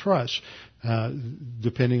whom he trusts.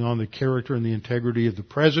 Depending on the character and the integrity of the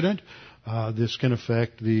president, this can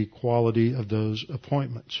affect the quality of those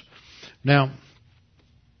appointments. Now,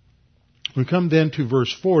 we come then to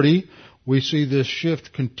verse 40. We see this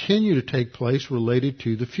shift continue to take place related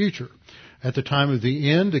to the future. At the time of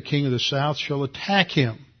the end, the king of the south shall attack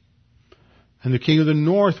him, and the king of the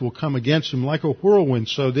north will come against him like a whirlwind.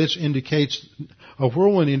 So this indicates, a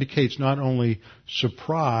whirlwind indicates not only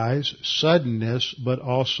surprise, suddenness, but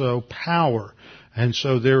also power. And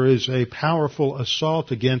so there is a powerful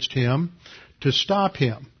assault against him to stop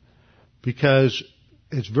him, because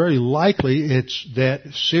it's very likely it's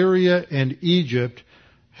that Syria and Egypt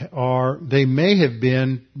they may have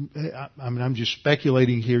been, I'm just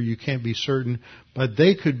speculating here, you can't be certain, but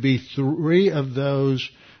they could be three of those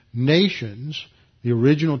nations, the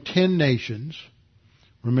original 10 nations.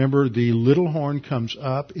 Remember, the little horn comes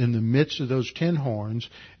up in the midst of those 10 horns,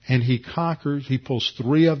 and he pulls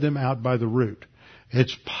three of them out by the root.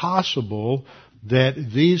 It's possible that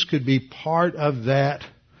these could be part of that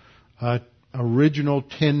original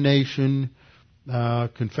 10 nation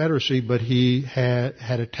confederacy, but he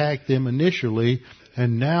had attacked them initially,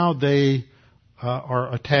 and now they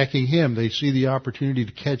are attacking him. They see the opportunity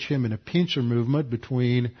to catch him in a pincer movement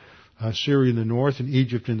between Syria in the north and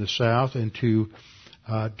Egypt in the south, and to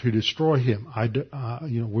destroy him.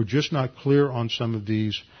 We're just not clear on some of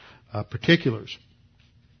these particulars.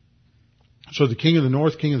 So the king of the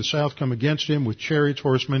north, king of the south come against him with chariots,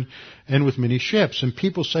 horsemen, and with many ships. And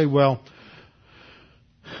people say, well,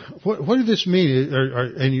 what does this mean?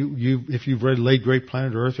 If you've read Late Great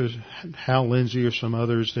Planet Earth, or Hal Lindsey or some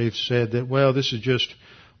others, they've said that, well, this is just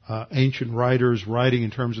ancient writers writing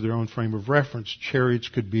in terms of their own frame of reference. Chariots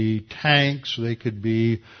could be tanks, they could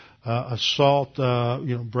be assault,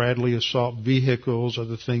 Bradley assault vehicles,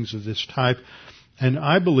 other things of this type. And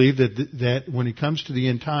I believe that when it comes to the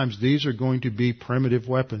end times, these are going to be primitive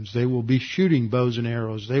weapons. They will be shooting bows and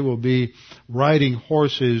arrows. They will be riding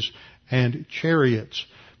horses and chariots.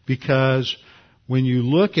 Because when you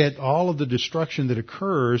look at all of the destruction that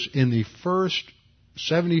occurs in the first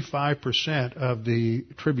 75% of the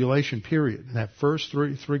tribulation period, in that first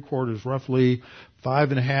three quarters, roughly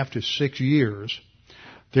 5.5 to 6 years,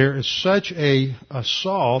 there is such a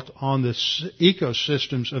assault on the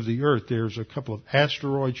ecosystems of the earth. There's a couple of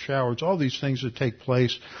asteroid showers, all these things that take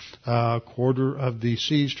place. A quarter of the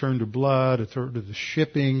seas turn to blood, a third of the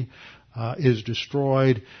shipping is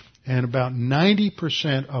destroyed, and about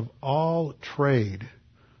 90% of all trade,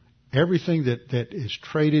 everything that is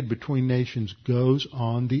traded between nations, goes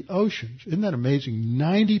on the oceans. Isn't that amazing?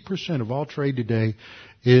 90% of all trade today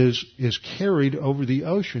is carried over the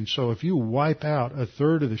ocean. So if you wipe out a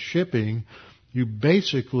third of the shipping, you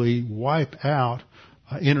basically wipe out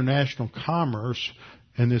international commerce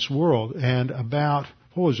in this world. And about,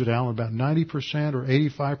 what was it, Alan, about 90% or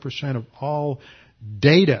 85% of all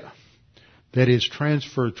data that is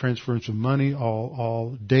transference of money,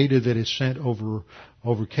 all data that is sent over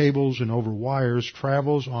cables and over wires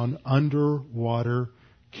travels on underwater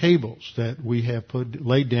cables that we have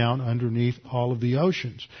laid down underneath all of the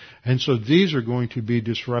oceans. And so these are going to be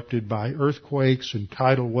disrupted by earthquakes and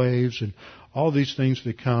tidal waves and all these things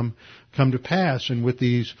that come to pass. And with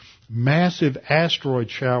these massive asteroid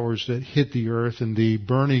showers that hit the earth and the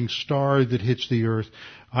burning star that hits the earth,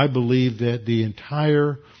 I believe that the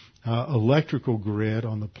entire electrical grid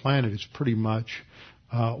on the planet is pretty much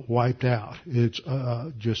wiped out. It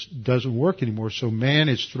just doesn't work anymore. So man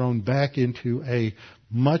is thrown back into a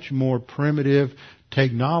much more primitive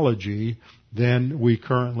technology than we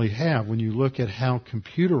currently have. When you look at how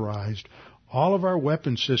computerized all of our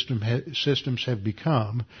weapon systems have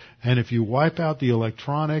become, and if you wipe out the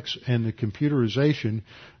electronics and the computerization,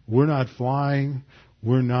 we're not flying,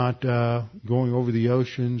 we're not going over the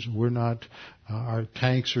oceans, our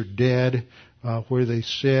tanks are dead where they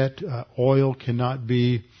sit, oil cannot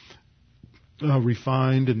be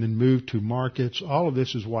refined and then moved to markets. All of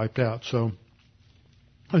this is wiped out. So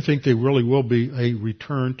I think there really will be a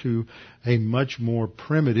return to a much more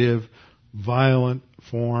primitive, violent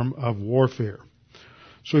form of warfare.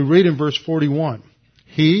 So we read in verse 41,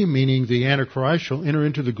 He, meaning the Antichrist, shall enter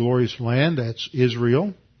into the glorious land, that's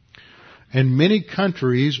Israel, and many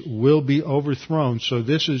countries will be overthrown. So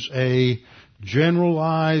this is a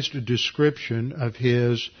generalized description of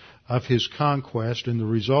his conquest, and the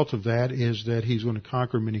result of that is that he's going to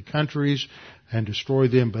conquer many countries and destroy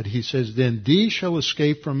them. But he says, then these shall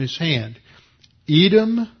escape from his hand: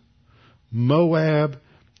 Edom, Moab,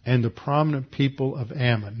 and the prominent people of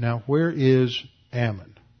Ammon. Now, where is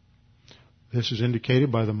Ammon? This is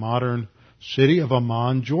indicated by the modern city of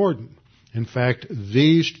Amman, Jordan. In fact,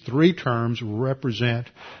 these three terms represent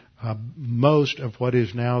most of what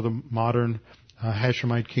is now the modern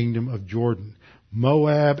Hashemite kingdom of Jordan.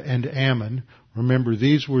 Moab and Ammon. Remember,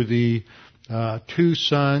 these were the two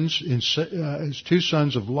sons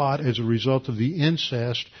of Lot as a result of the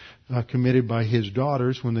incest committed by his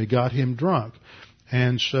daughters when they got him drunk.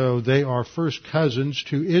 And so they are first cousins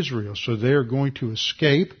to Israel. So they are going to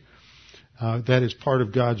escape. That is part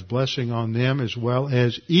of God's blessing on them, as well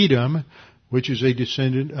as Edom, which is a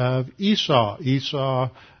descendant of Esau. Esau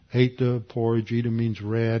ate the porridge. Edom means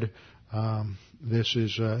red. He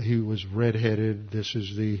was red-headed. This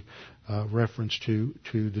is the reference to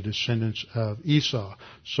the descendants of Esau.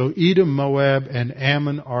 So Edom, Moab, and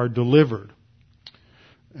Ammon are delivered.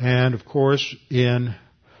 And of course, in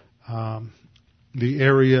the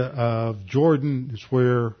area of Jordan is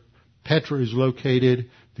where Petra is located,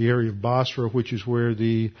 the area of Basra, which is where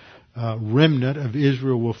the remnant of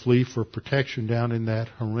Israel will flee for protection down in that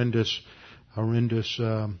horrendous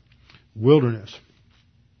wilderness.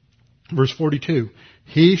 Verse 42,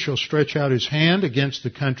 He shall stretch out His hand against the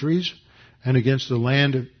countries and against the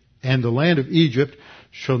land and the land of Egypt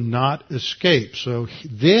shall not escape. So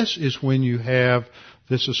this is when you have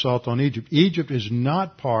this assault on Egypt. Egypt is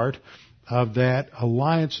not part of that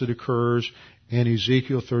alliance that occurs in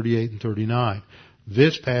Ezekiel 38 and 39.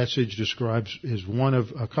 This passage is one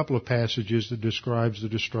of a couple of passages that describes the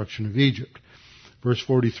destruction of Egypt. Verse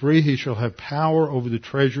 43, he shall have power over the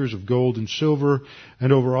treasures of gold and silver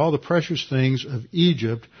and over all the precious things of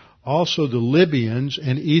Egypt. Also the Libyans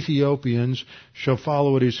and Ethiopians shall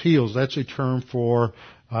follow at his heels. That's a term for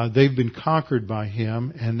they've been conquered by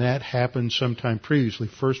him, and that happened sometime previously.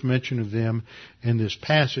 First mention of them in this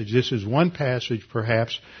passage. This is one passage,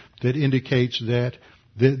 perhaps, that indicates that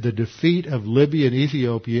the defeat of Libya and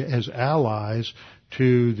Ethiopia as allies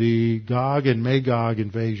to the Gog and Magog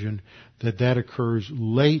invasion, that occurs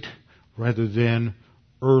late rather than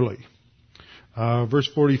early. Verse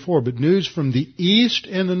 44, but news from the east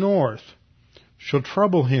and the north shall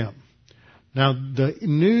trouble him. Now, the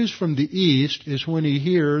news from the east is when he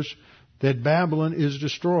hears that Babylon is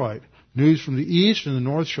destroyed. News from the east and the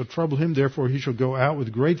north shall trouble him, therefore he shall go out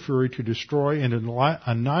with great fury to destroy and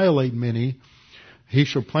annihilate many. He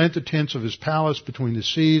shall plant the tents of his palace between the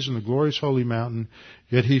seas and the glorious holy mountain,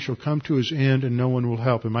 yet he shall come to his end and no one will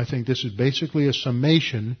help him. I think this is basically a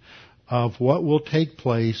summation of what will take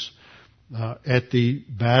place at the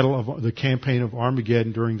the campaign of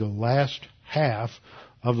Armageddon during the last half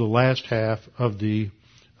of the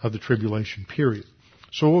tribulation period.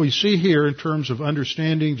 So what we see here in terms of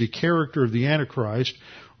understanding the character of the Antichrist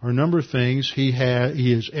are a number of things. He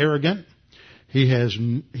is arrogant.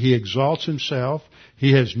 He exalts himself.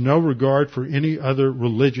 He has no regard for any other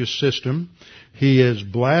religious system. He is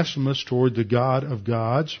blasphemous toward the God of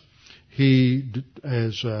gods. He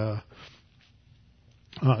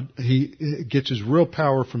gets his real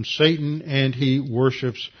power from Satan, and he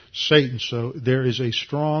worships Satan. So there is a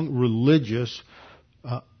strong religious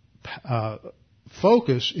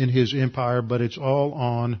focus in his empire, but it's all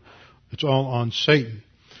on Satan.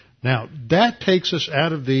 Now, that takes us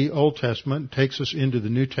out of the Old Testament, takes us into the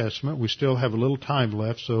New Testament. We still have a little time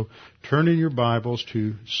left, so turn in your Bibles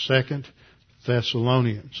to 2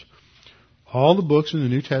 Thessalonians. All the books in the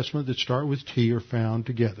New Testament that start with T are found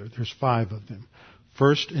together. There's 5 of them.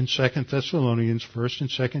 1st and 2nd Thessalonians, 1st and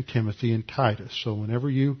 2nd Timothy, and Titus. So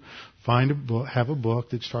whenever you find a book, have a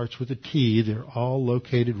book that starts with a T, they're all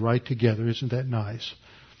located right together. Isn't that nice?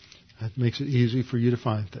 That makes it easy for you to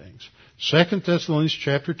find things. 2 Thessalonians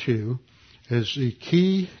chapter 2 is the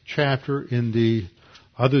key chapter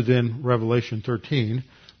other than Revelation 13.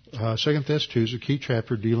 2 Thess 2 is a key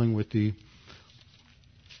chapter dealing with the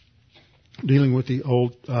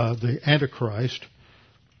Antichrist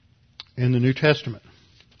in the New Testament.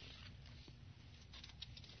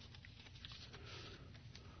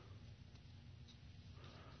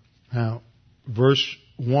 Now, verse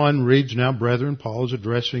 1 reads, now, brethren, Paul is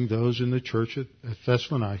addressing those in the church at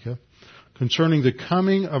Thessalonica, concerning the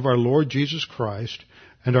coming of our Lord Jesus Christ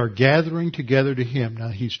and our gathering together to Him. Now,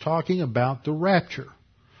 he's talking about the rapture.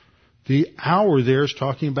 The hour there is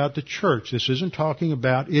talking about the church. This isn't talking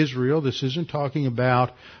about Israel. This isn't talking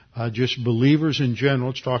about just believers in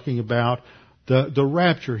general. It's talking about the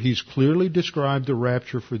rapture. He's clearly described the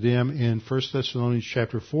rapture for them in 1 Thessalonians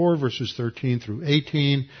chapter 4, verses 13 through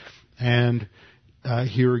 18. And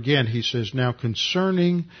here again, he says, now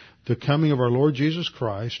concerning the coming of our Lord Jesus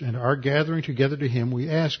Christ and our gathering together to Him, we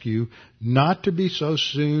ask you not to be so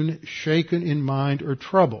soon shaken in mind or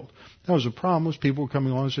troubled. That was the problem, was people were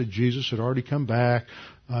coming along and said Jesus had already come back,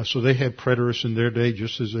 so they had preterists in their day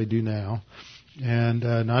just as they do now. And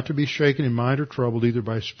not to be shaken in mind or troubled either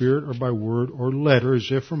by spirit or by word or letter, as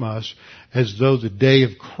if from us, as though the day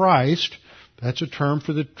of Christ, that's a term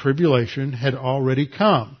for the tribulation, had already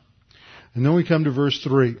come. And then we come to verse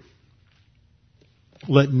 3.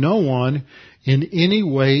 Let no one in any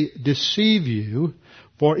way deceive you,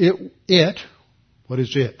 for it, what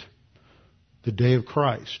is it? The day of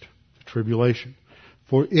Christ, the tribulation.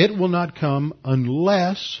 For it will not come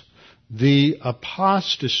unless the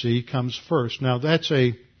apostasy comes first. Now that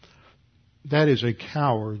is a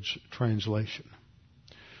coward's translation.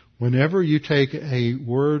 Whenever you take a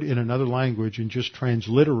word in another language and just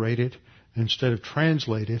transliterate it instead of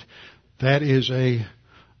translate it, that's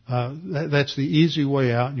the easy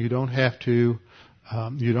way out, and you don't have to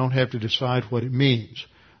decide what it means.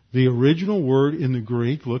 The original word in the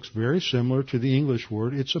Greek looks very similar to the English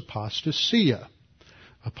word. It's apostasia.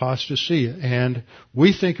 Apostasia. And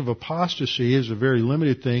we think of apostasy as a very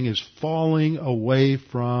limited thing, as falling away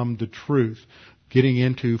from the truth, getting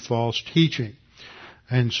into false teaching.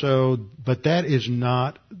 And so, but that is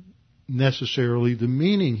not necessarily the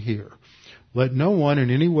meaning here. Let no one in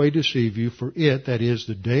any way deceive you, for it, that is,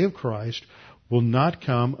 the day of Christ, will not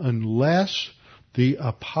come unless the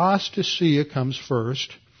apostasia comes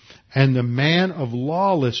first and the man of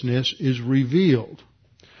lawlessness is revealed.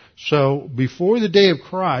 So, before the day of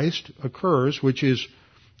Christ occurs, which is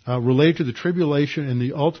related to the tribulation and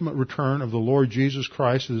the ultimate return of the Lord Jesus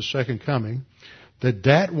Christ at the second coming,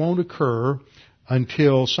 that won't occur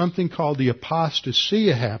until something called the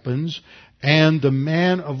apostasia happens and the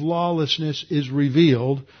man of lawlessness is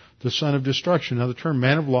revealed, the son of destruction. Now the term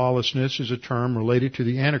man of lawlessness is a term related to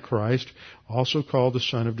the Antichrist, also called the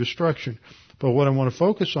son of destruction. But what I want to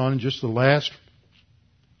focus on in just the last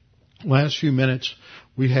few minutes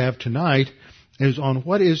we have tonight is on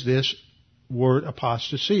what is this word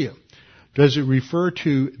apostasia. Does it refer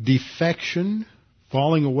to defection,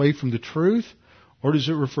 falling away from the truth, or does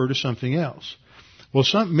it refer to something else? Well,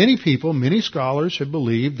 many scholars have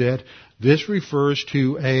believed that this refers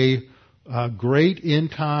to a great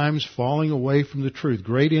end times falling away from the truth,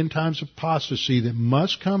 great end times apostasy that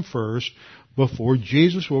must come first before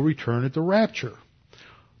Jesus will return at the rapture.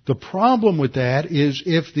 The problem with that is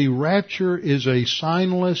if the rapture is a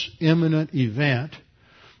signless, imminent event,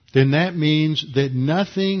 then that means that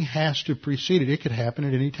nothing has to precede it. It could happen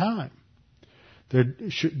at any time.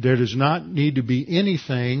 There does not need to be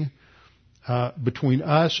anything between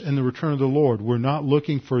us and the return of the Lord. We're not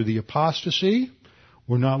looking for the apostasy.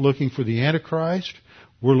 We're not looking for the Antichrist.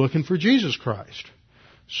 We're looking for Jesus Christ.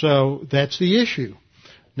 So that's the issue.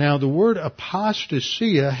 Now, the word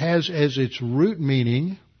apostasia has as its root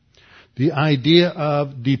meaning the idea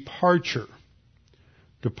of departure.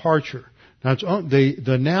 Departure. Now, this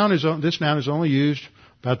noun is only used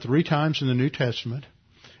about 3 times in the New Testament,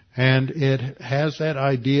 and it has that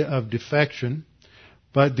idea of defection.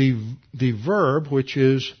 But the verb, which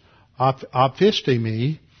is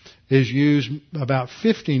apistemi, is used about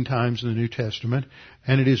 15 times in the New Testament,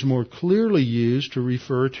 and it is more clearly used to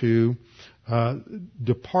refer to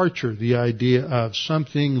departure, the idea of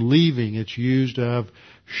something leaving. It's used of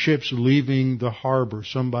ships leaving the harbor,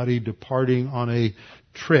 somebody departing on a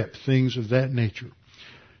trip, things of that nature.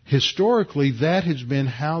 Historically, that has been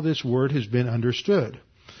how this word has been understood.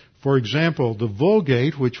 For example, the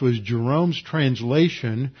Vulgate, which was Jerome's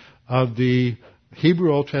translation of the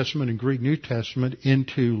Hebrew Old Testament and Greek New Testament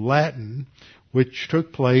into Latin, which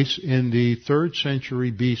took place in the 3rd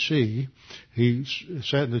century BC. He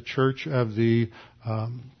sat in the Church of the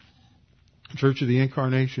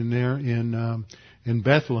Incarnation there in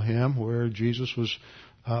Bethlehem, where Jesus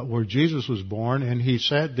was born, and he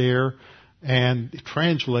sat there and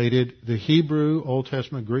translated the Hebrew Old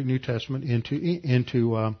Testament, Greek New Testament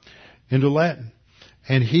into Latin.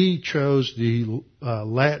 And he chose the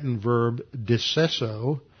Latin verb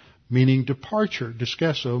discesso, meaning departure.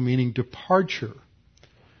 Discesso, meaning departure.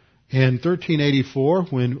 In 1384,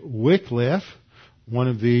 when Wycliffe, one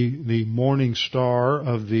of the morning star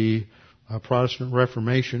of the Protestant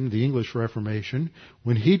Reformation, the English Reformation,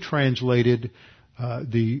 when he translated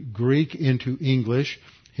the Greek into English,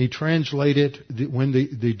 he translated when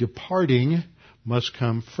the departing must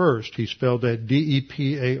come first. He spelled that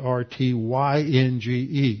D-E-P-A-R-T-Y-N-G-E,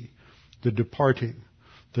 the departing.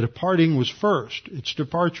 The departing was first. It's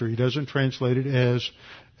departure. He doesn't translate it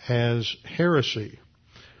as heresy.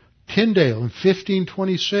 Tyndale in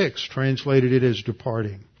 1526 translated it as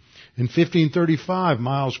departing. In 1535,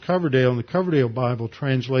 Miles Coverdale in the Coverdale Bible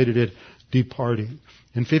translated it departing.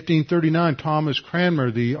 In 1539, Thomas Cranmer,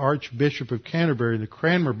 the Archbishop of Canterbury, in the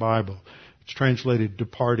Cranmer Bible, it's translated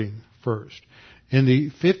departing first. In the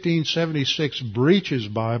 1576 Breeches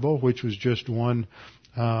Bible, which was just one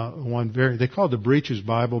variant, they called it the Breeches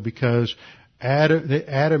Bible because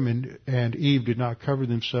Adam and Eve did not cover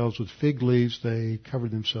themselves with fig leaves, they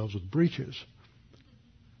covered themselves with breeches.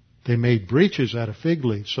 They made breeches out of fig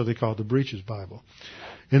leaves, so they called it the Breeches Bible.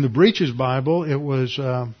 In the Breeches Bible, it was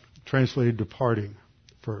translated departing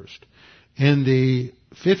first. In the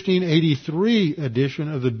 1583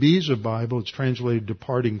 edition of the Beza Bible, it's translated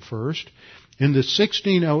departing first. In the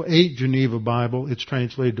 1608 Geneva Bible, it's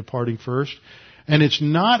translated departing first. And it's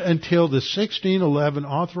not until the 1611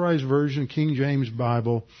 Authorized Version King James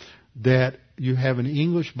Bible that you have an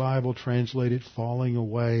English Bible translated falling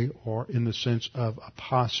away, or in the sense of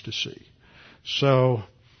apostasy. So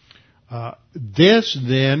this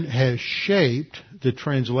then has shaped, the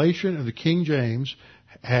translation of the King James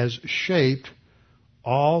has shaped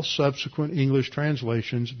all subsequent English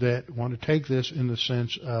translations that want to take this in the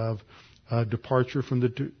sense of departure from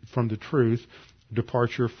the truth,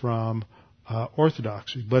 departure from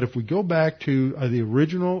orthodoxy. But if we go back to the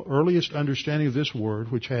original, earliest understanding of this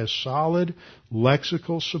word, which has solid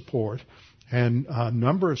lexical support, And a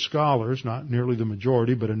number of scholars, not nearly the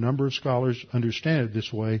majority, but a number of scholars understand it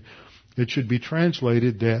this way. It should be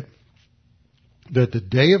translated that the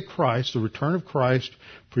day of Christ, the return of Christ,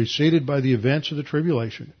 preceded by the events of the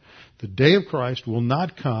tribulation, the day of Christ will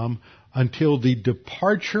not come until the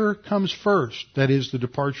departure comes first. That is, the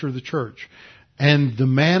departure of the church. And the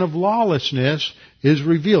man of lawlessness is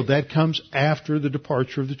revealed. That comes after the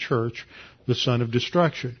departure of the church, the son of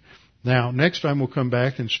destruction. Now, next time we'll come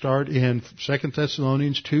back and start in 2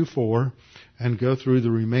 Thessalonians 2:4 and go through the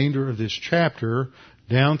remainder of this chapter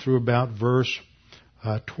down through about verse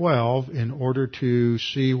 12 in order to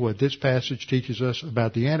see what this passage teaches us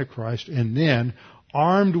about the Antichrist. And then,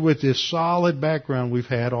 armed with this solid background we've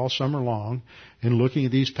had all summer long in looking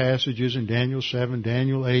at these passages in Daniel 7,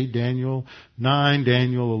 Daniel 8, Daniel 9,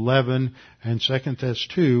 Daniel 11, and 2 Thess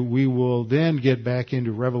 2, we will then get back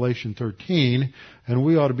into Revelation 13, and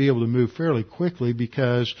we ought to be able to move fairly quickly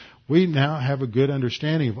because we now have a good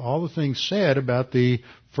understanding of all the things said about the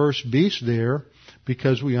first beast there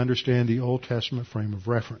because we understand the Old Testament frame of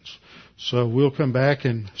reference. So we'll come back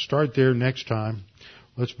and start there next time.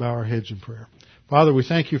 Let's bow our heads in prayer. Father, we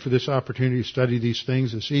thank you for this opportunity to study these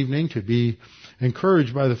things this evening, to be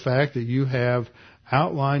encouraged by the fact that you have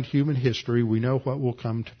outlined human history. We know what will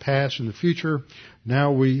come to pass in the future.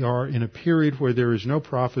 Now we are in a period where there is no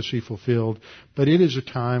prophecy fulfilled, but it is a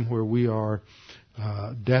time where we are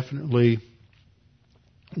definitely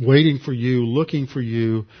waiting for you, looking for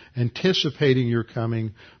you, anticipating your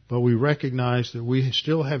coming, but we recognize that we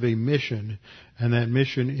still have a mission, and that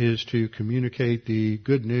mission is to communicate the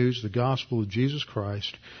good news, the gospel of Jesus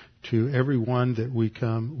Christ, to everyone that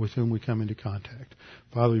with whom we come into contact.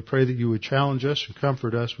 Father, we pray that you would challenge us and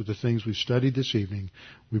comfort us with the things we've studied this evening.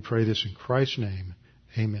 We pray this in Christ's name.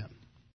 Amen.